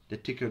 the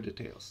thicker the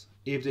tails.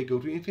 If they go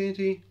to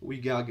infinity,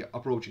 we are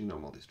approaching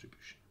normal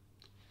distribution.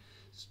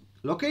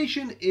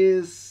 Location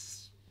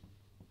is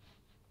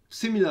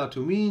similar to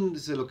mean.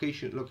 This is a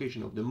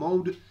location of the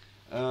mode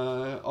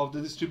of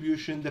the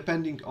distribution,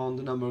 depending on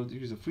the number of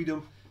degrees of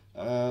freedom.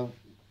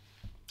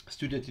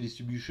 Student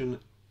distribution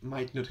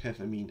might not have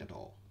a mean at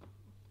all,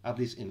 at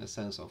least in the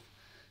sense of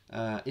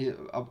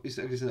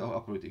is an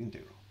operating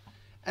integral.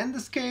 And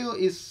the scale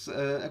is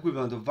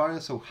equivalent of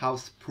variance, so how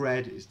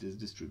spread is this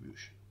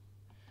distribution?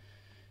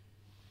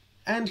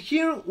 And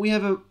here we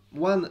have a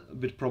one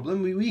bit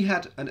problem. We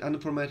had an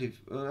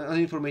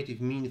informative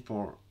mean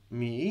for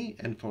me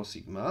and for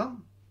sigma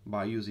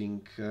by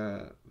using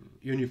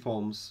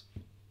uniforms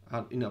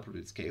in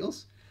appropriate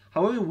scales.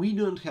 However, we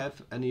don't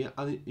have any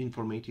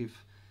informative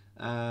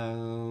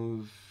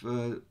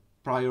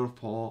prior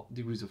for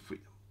degrees of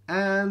freedom.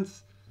 And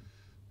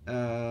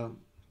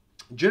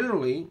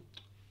generally,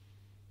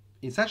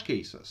 in such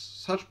cases,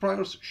 such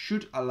priors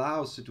should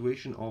allow a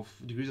situation of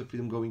degrees of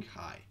freedom going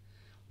high.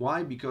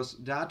 Why? Because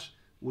that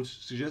would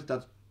suggest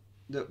that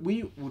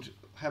we would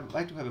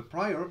like to have a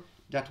prior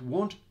that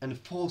won't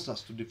enforce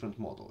us to different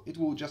model. It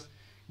will just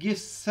give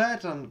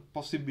certain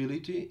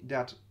possibility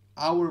that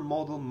our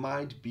model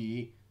might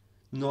be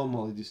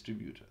normally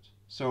distributed.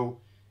 So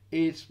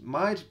it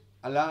might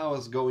allow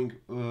us going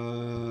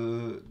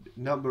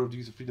number of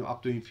degrees of freedom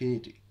up to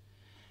infinity.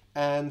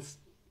 And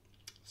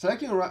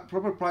selecting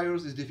proper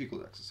priors is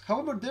difficult access.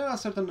 However, there are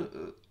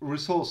certain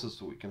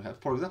resources we can have.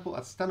 For example,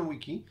 at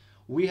StanWiki,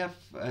 we have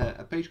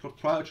a page called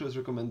Prior Choice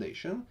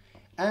Recommendation,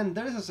 and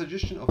there is a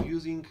suggestion of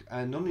using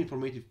a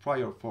non-informative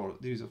prior for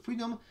degrees of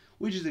freedom,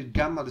 which is a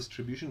gamma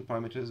distribution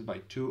parameters by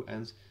 2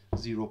 and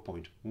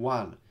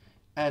 0.1.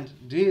 And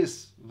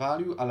this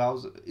value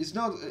allows, it's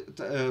not,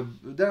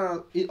 there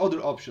are other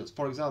options.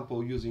 For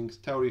example, using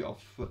theory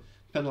of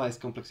penalized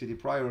complexity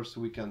priors,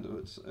 we can do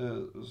it,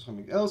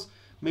 something else.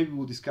 Maybe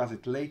we'll discuss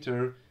it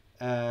later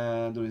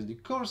during the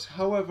course.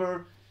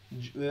 However,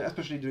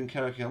 especially during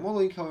hierarchical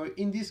modeling, however,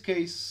 in this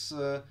case,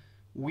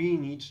 we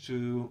need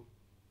to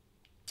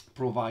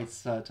provide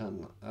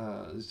certain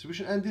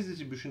distribution, and this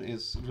distribution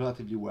is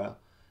relatively well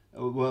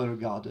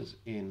regarded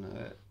in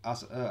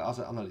as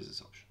an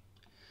analysis option.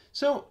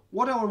 So,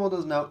 what our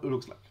models now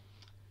looks like?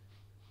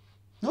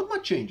 Not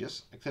much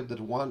changes, except that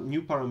one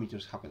new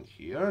parameters happened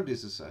here.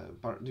 This is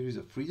degrees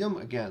of freedom,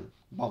 again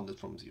bounded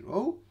from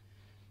 0.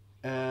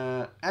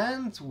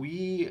 And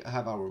we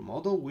have our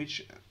model,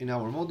 which in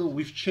our model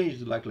we've changed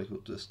the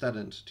likelihood to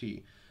student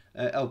T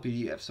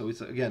LPDF. So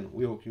it's again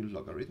we work with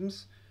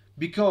logarithms.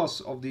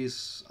 Because of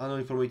this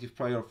uninformative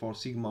prior for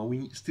sigma,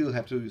 we still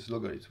have to use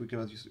logarithms. We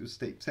cannot use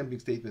sampling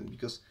statement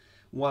because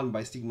 1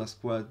 by sigma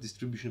squared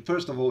distribution,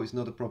 first of all, is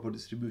not a proper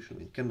distribution.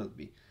 It cannot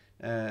be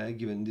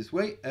given this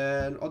way.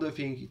 And other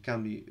thing, it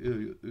can be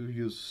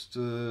used.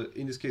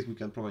 In this case, we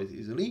can provide it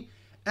easily.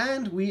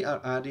 And we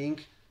are adding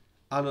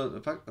another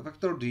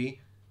factor d,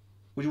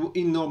 which will,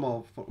 in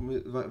normal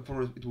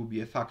form it will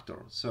be a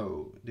factor.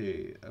 So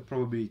the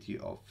probability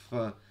of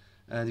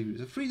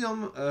degrees of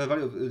freedom,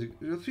 value of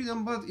degrees of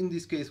freedom, but in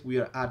this case we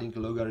are adding a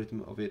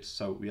logarithm of it.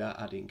 So we are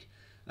adding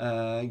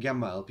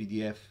gamma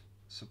LPDF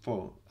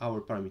for our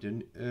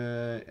parameter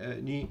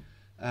ni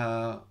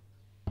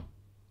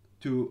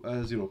to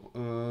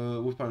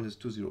 0 with parameters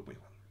to 0.1.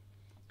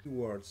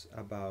 Words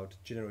about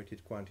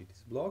generated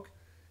quantities block.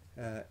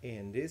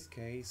 In this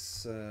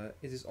case,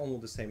 it is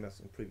almost the same as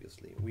in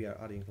previously. We are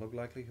adding log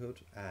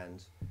likelihood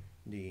and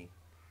the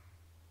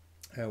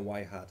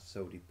y hat,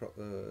 so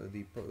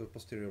the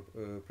posterior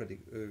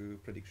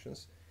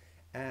predictions.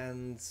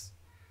 And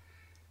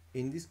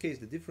in this case,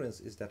 the difference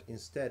is that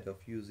instead of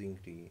using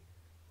the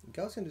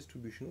Gaussian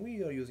distribution,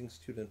 we are using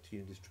student T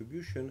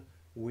distribution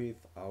with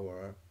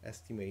our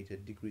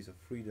estimated degrees of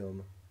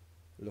freedom,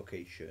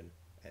 location,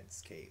 and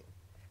scale.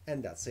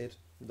 And that's it.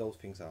 Those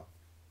things are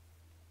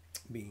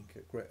being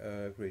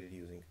created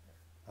using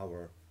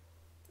our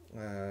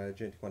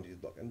generated quantities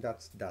block, and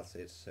that's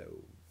it. So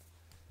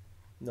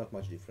not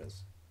much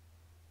difference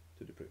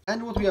to the previous.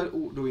 And what we are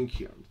doing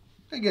here,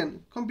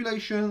 again,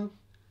 compilation.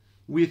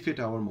 We fit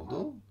our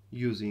model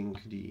using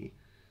the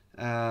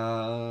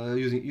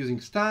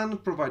using stan,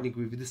 providing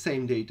with the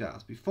same data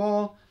as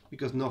before,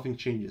 because nothing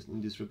changes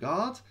in this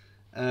regard.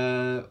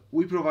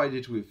 We provide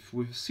it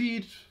with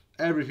seed.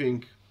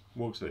 Everything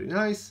works very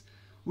nice.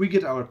 We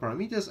get our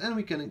parameters and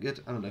we can get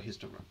another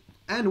histogram.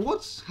 And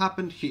what's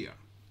happened here?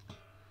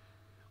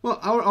 Well,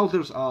 our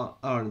outliers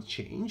aren't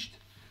changed.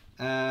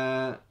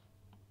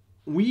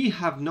 We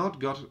have not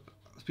got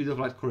speed of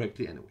light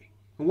correctly anyway.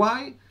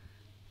 Why?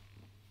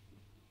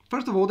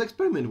 First of all, the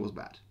experiment was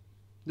bad.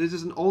 This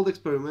is an old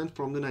experiment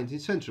from the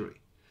 19th century.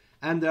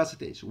 And there are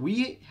things.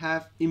 We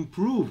have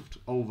improved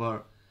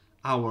over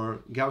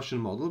our Gaussian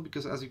model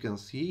because, as you can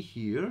see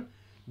here,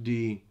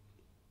 the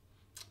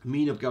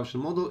mean of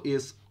Gaussian model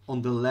is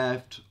on the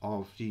left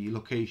of the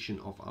location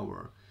of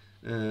our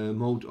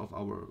mode of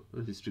our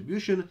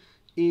distribution.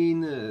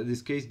 In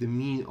this case, the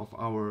mean of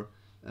our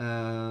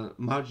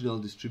marginal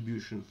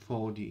distribution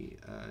for the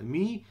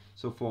mean,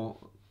 so for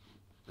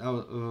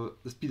our,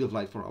 the speed of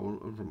light for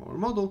from our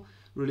model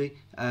really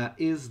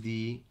is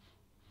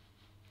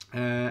at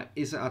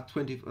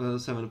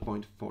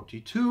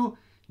 27.42.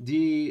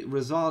 The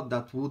result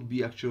that would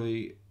be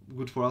actually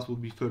good for us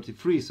would be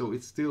 33, so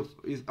it's still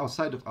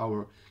outside of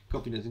our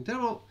confidence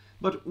interval,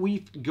 but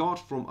we've got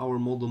from our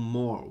model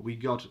more. We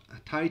got a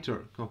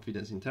tighter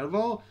confidence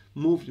interval,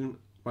 moved in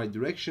right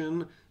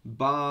direction,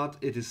 but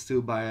it is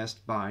still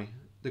biased by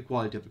the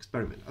quality of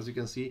experiment. As you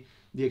can see,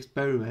 the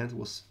experiment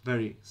was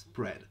very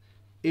spread.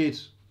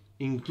 It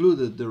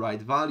included the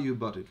right value,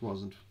 but it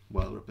wasn't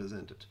well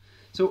represented.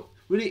 So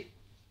really,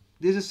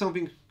 this is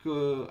something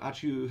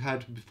that you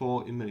had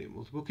before in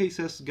multiple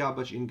cases,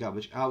 garbage in,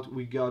 garbage out.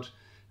 We got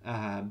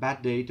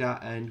bad data,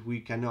 and we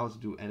cannot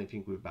do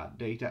anything with bad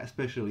data,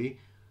 especially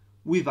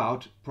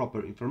without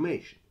proper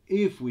information.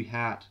 If we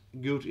had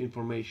good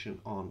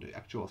information on the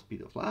actual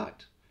speed of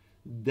light,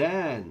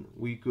 then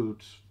we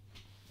could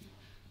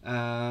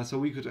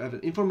we could have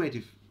an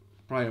informative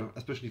prior,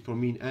 especially for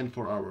mean and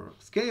for our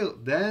scale.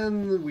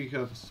 Then we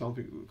have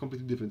something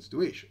completely different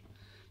situation,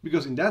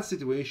 because in that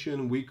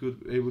situation we could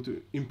be able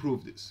to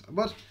improve this,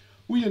 but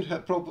we don't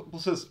have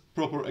possess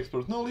proper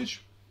expert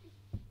knowledge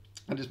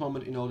at this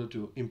moment in order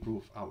to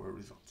improve our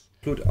results.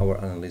 Conclude our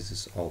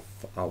analysis of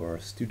our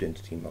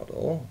student T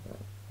model,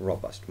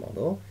 robust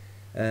model,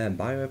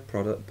 by a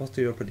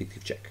posterior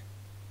predictive check.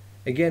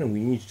 Again, we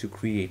need to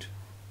create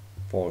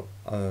for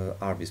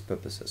RV's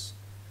purposes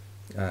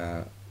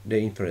the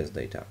inference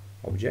data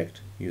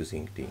object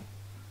using the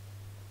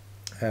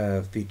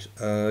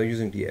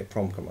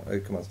from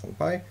command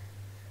stand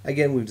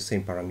again with the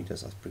same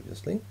parameters as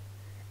previously,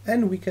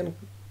 and we can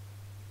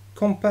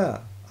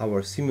compare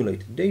our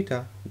simulated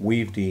data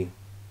with the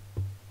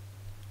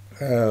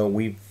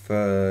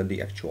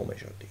actual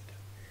measured data.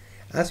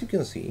 As you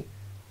can see,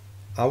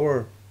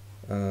 our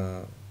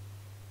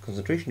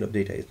concentration of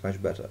data is much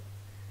better.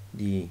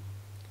 The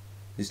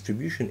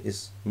distribution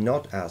is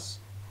not as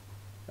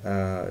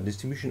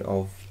distribution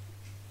of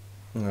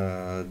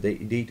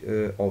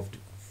data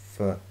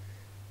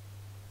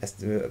as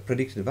the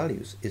predicted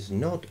values is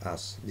not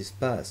as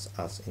dispersed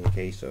as in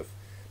case of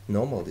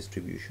normal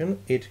distribution.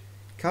 It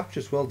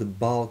captures well the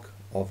bulk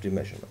of the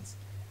measurements.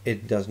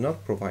 It does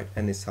not provide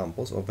any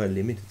samples or very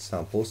limited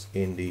samples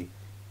in the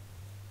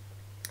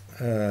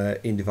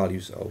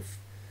values of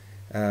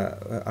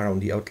around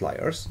the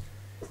outliers.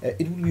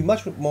 It will be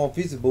much more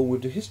visible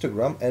with the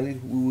histogram,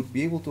 and we would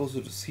be able to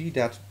also see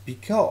that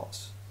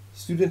because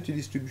student T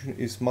distribution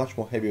is much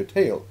more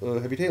heavy-tailed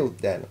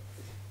than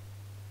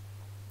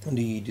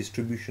the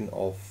distribution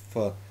of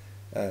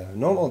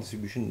normal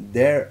distribution,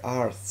 there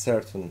are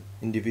certain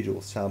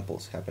individual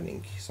samples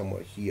happening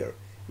somewhere here,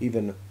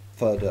 even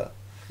further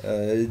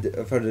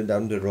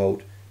down the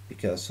road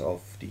because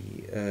of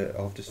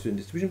the student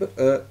distribution. But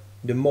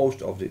the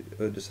most of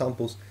the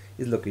samples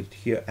is located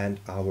here, and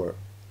our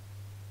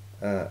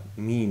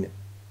mean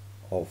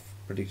of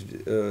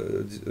predicted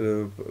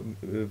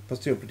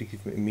posterior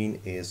predictive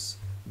mean is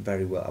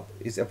very well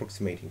is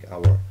approximating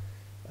our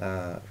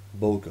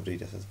bulk of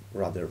data sets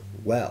rather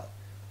well.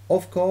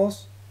 Of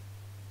course,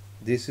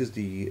 this is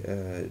the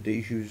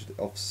issues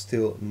of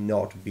still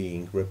not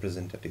being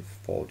representative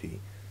for the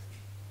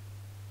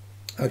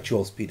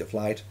actual speed of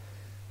light,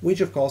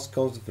 which of course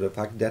comes from the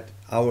fact that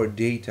our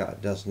data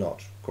does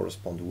not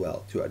correspond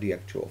well to the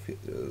actual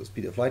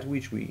speed of light,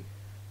 which we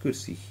could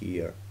see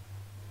here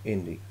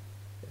in the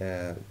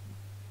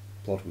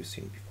plot we've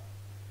seen before.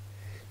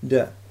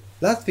 The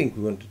last thing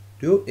we want to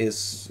do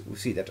is we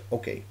see that,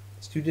 okay,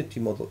 student T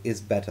model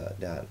is better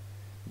than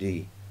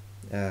the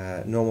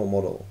normal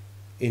model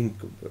in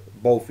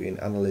both in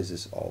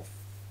analysis of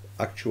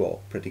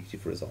actual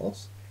predictive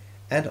results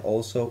and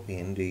also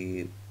in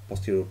the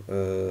posterior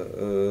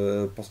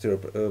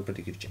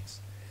predictive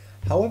checks.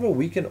 However,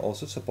 we can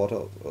also support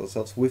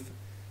ourselves with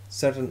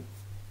certain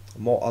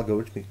more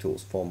algorithmic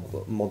tools for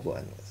model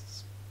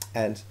analysis,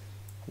 and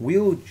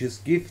we'll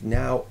just give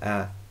now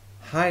a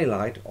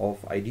highlight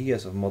of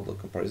ideas of model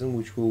comparison,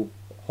 which will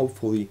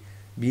hopefully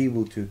be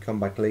able to come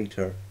back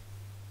later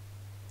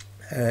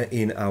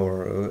in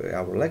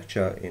our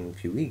lecture in a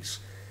few weeks,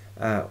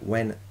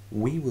 when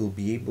we will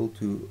be able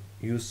to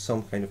use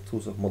some kind of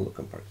tools of model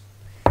comparison.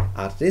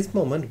 At this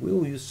moment, we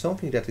will use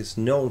something that is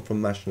known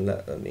from machine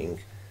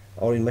learning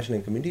or in machine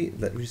learning community,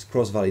 that is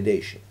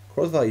cross-validation.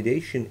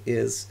 Cross-validation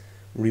is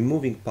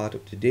removing part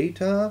of the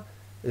data,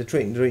 the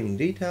training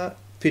data,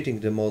 fitting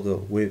the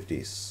model with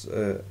this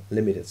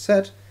limited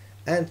set,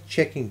 and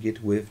checking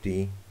it with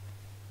the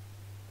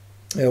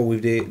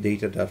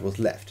data that was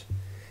left.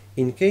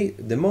 In case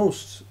the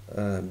most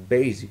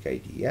basic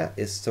idea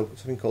is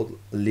something called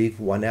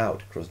leave one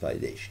out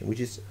cross-validation, which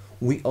is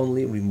we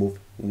only remove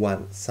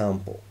one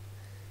sample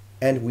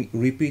and we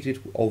repeat it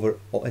over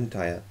our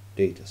entire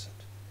data set.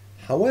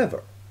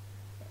 However,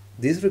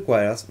 this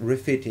requires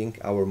refitting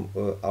our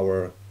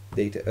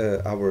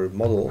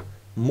model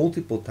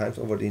multiple times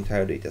over the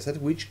entire data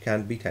set, which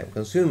can be time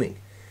consuming,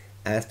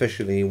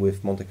 especially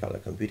with Monte Carlo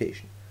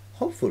computation.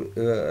 hopefully,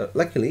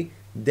 luckily,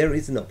 there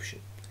is an option.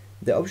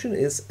 The option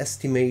is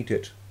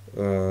estimated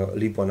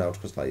leave one out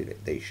cross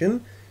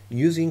validation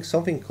using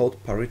something called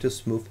Pareto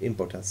smooth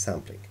importance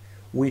sampling,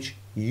 which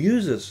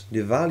uses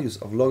the values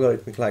of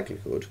logarithmic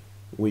likelihood,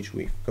 which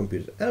we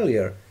computed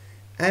earlier,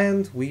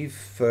 and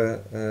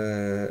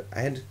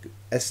and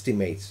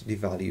estimates the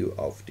value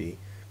of the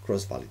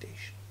cross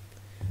validation.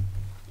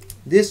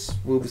 This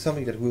will be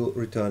something that we'll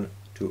return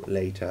to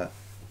later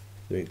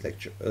during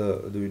lecture,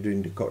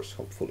 during the course,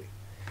 hopefully.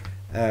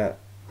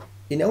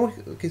 In our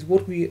case,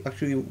 what we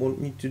actually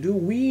need to do,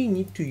 we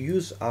need to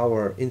use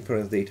our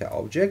inference data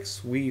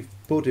objects. We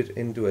put it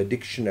into a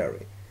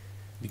dictionary,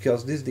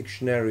 because this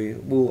dictionary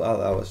will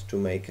allow us to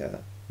make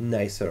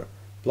nicer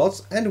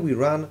plots, and we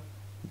run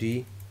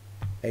the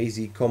az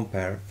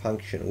compare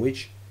function,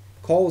 which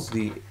calls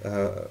the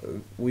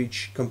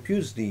which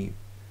computes the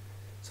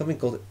something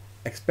called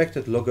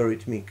expected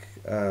logarithmic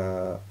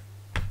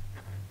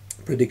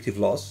predictive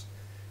loss,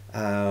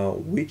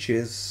 which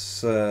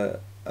is a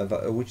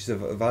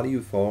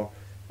value for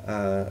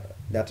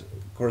that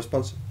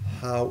corresponds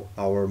how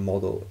our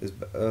model is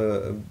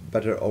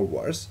better or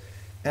worse,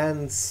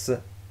 and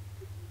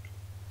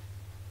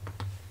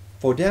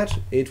for that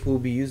it will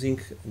be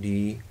using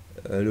the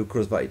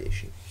cross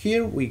validation.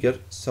 Here we get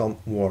some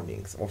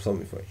warnings or some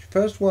information.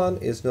 First one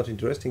is not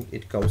interesting.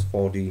 It comes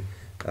for the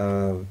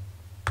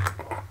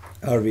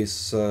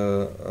Arvis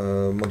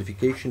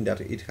modification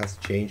that it has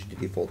changed the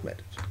default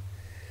method.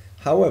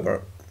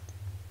 However,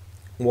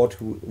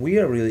 what we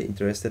are really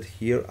interested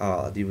here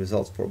are the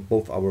results for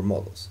both our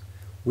models.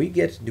 We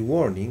get the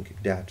warning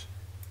that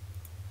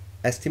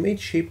estimate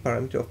shape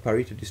parameter of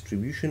Pareto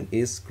distribution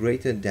is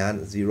greater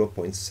than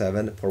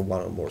 0.7 for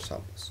one or more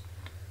samples.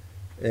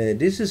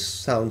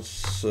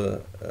 Sounds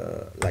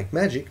like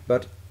magic,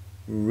 but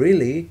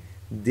really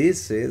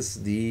this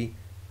is the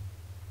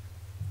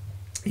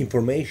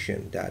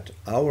information that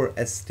our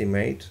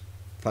estimate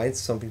finds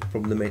something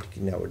problematic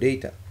in our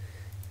data.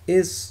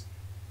 As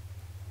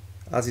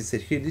it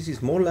said here, this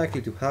is more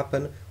likely to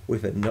happen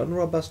with a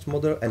non-robust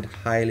model and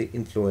highly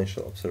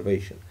influential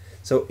observation.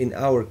 So in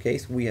our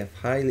case, we have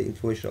highly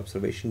influential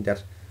observation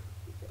that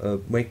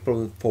make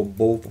problems for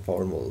both of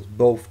our models,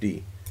 both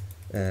the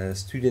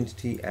student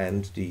T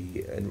and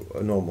the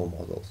normal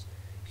models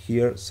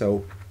here.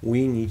 So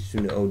we need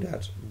to know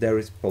that there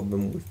is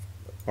problem with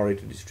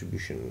Pareto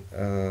distribution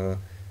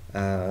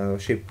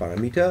shape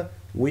parameter,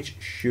 which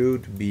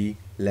should be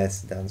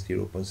less than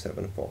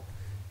 0.74.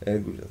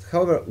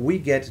 However, we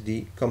get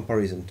the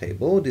comparison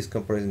table. This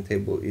comparison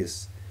table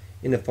is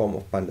in the form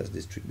of pandas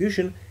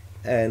distribution,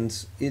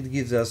 and it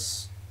gives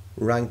us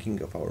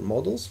ranking of our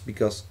models,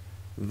 because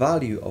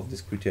value of this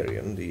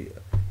criterion, the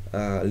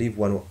leave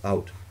one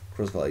out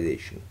cross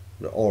validation,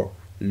 or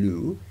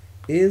LU,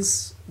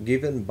 is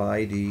given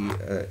by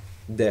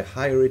the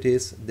higher it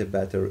is, the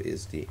better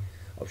is the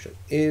option.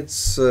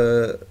 It's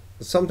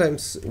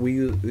sometimes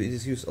it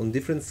is used on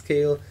different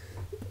scale,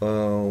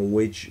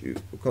 which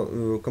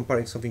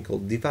comparing something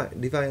called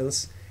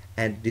deviance,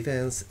 and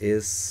deviance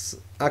is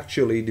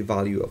actually the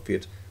value of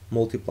it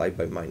multiplied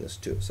by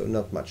 -2, so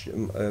not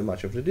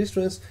much of the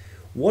difference.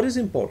 What is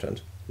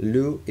important,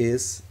 LU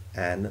is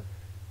an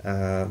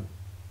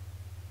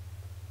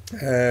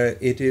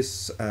it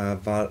is a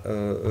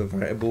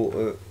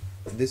variable.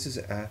 This is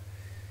a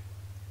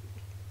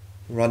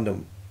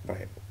random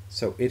variable,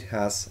 so it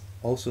has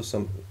also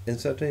some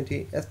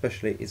uncertainty,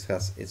 especially it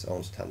has its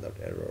own standard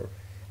error,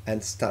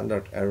 and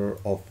standard error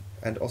of,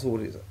 and also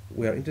what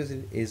we are interested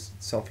in is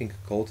something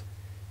called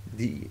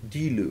the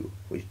DLU,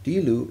 which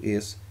DLU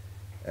is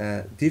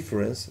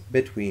difference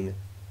between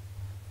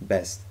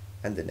best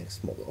and the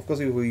next model. Of course,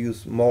 if we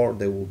use more,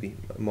 there will be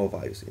more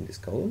values in this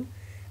column,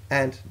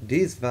 and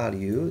this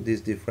value,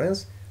 this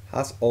difference,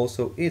 has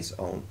also its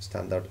own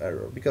standard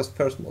error, because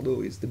first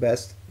model is the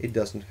best, it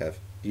doesn't have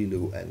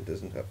DLU and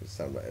doesn't have a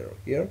standard error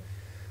here.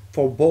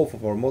 For both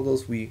of our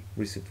models, we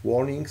received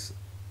warnings,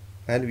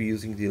 and we're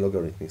using the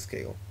logarithmic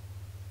scale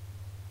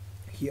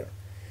here.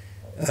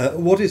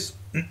 What is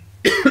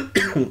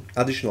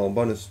additional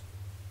bonus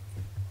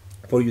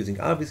for using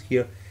Arvis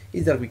here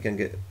is that we can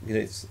get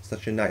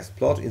such a nice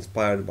plot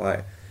inspired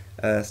by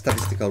a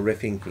statistical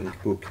rethinking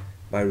book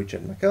by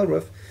Richard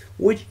McElrath,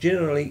 which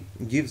generally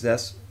gives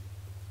us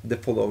the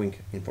following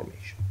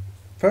information.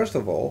 First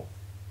of all,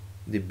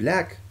 the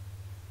black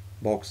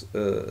box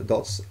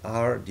dots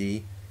are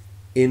the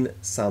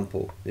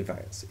in-sample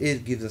deviance.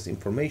 It gives us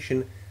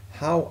information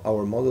how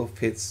our model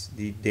fits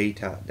the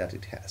data that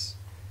it has.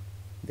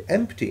 The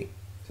empty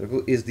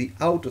circle is the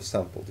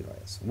out-of-sample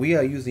deviance. We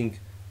are using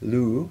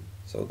LU,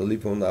 so the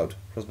leave one out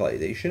cross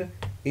validation,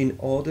 in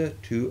order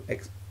to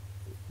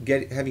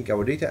having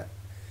our data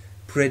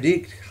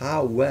predict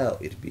how well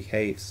it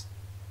behaves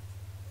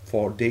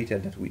for data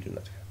that we do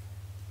not have.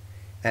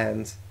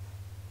 And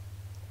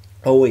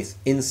always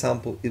in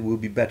sample it will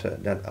be better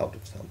than out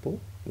of sample,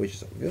 which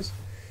is obvious.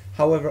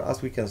 However,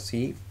 as we can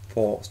see,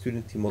 for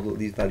student T model,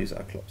 these values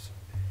are close.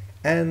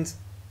 And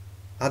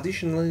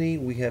additionally,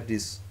 we have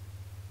this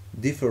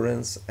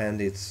difference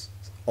and its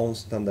own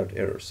standard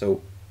error.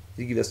 So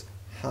They give us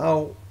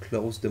how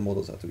close the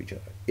models are to each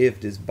other.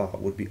 If this bar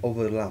would be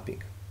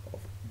overlapping of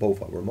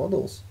both our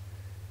models,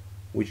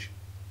 which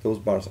those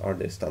bars are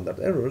the standard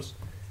errors,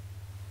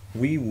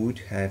 we would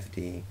have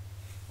the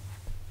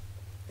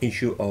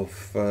issue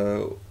of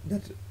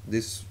that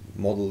this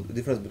model, the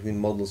difference between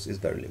models is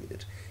very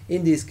limited.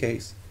 In this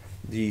case,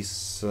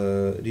 these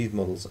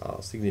models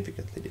are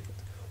significantly different.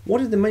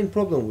 What is the main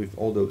problem with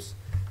all those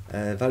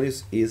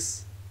values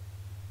is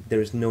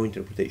there is no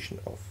interpretation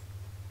of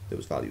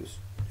those values,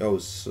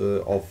 those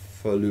of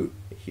Lu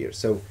here.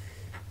 So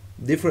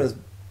difference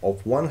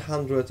of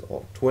 100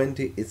 or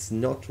 20 is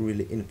not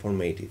really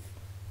informative.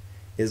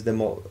 Is the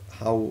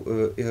how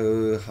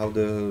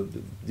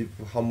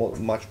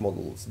much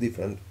models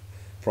different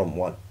from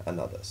one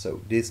another. So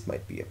this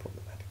might be a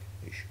problematic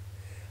issue.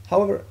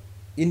 However,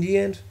 in the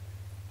end,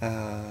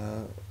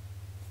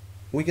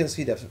 we can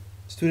see that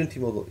student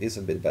t-model is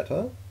a bit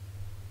better,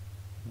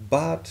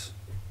 but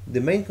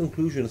the main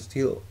conclusion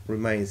still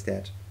remains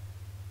that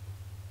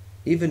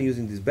even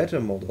using this better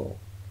model,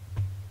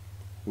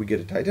 we get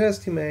a tighter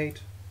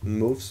estimate,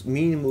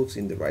 mean moves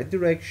in the right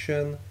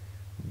direction,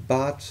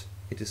 but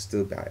it is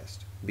still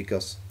biased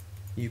because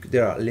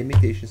there are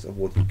limitations of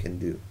what you can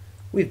do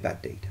with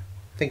bad data.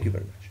 Thank you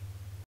very much.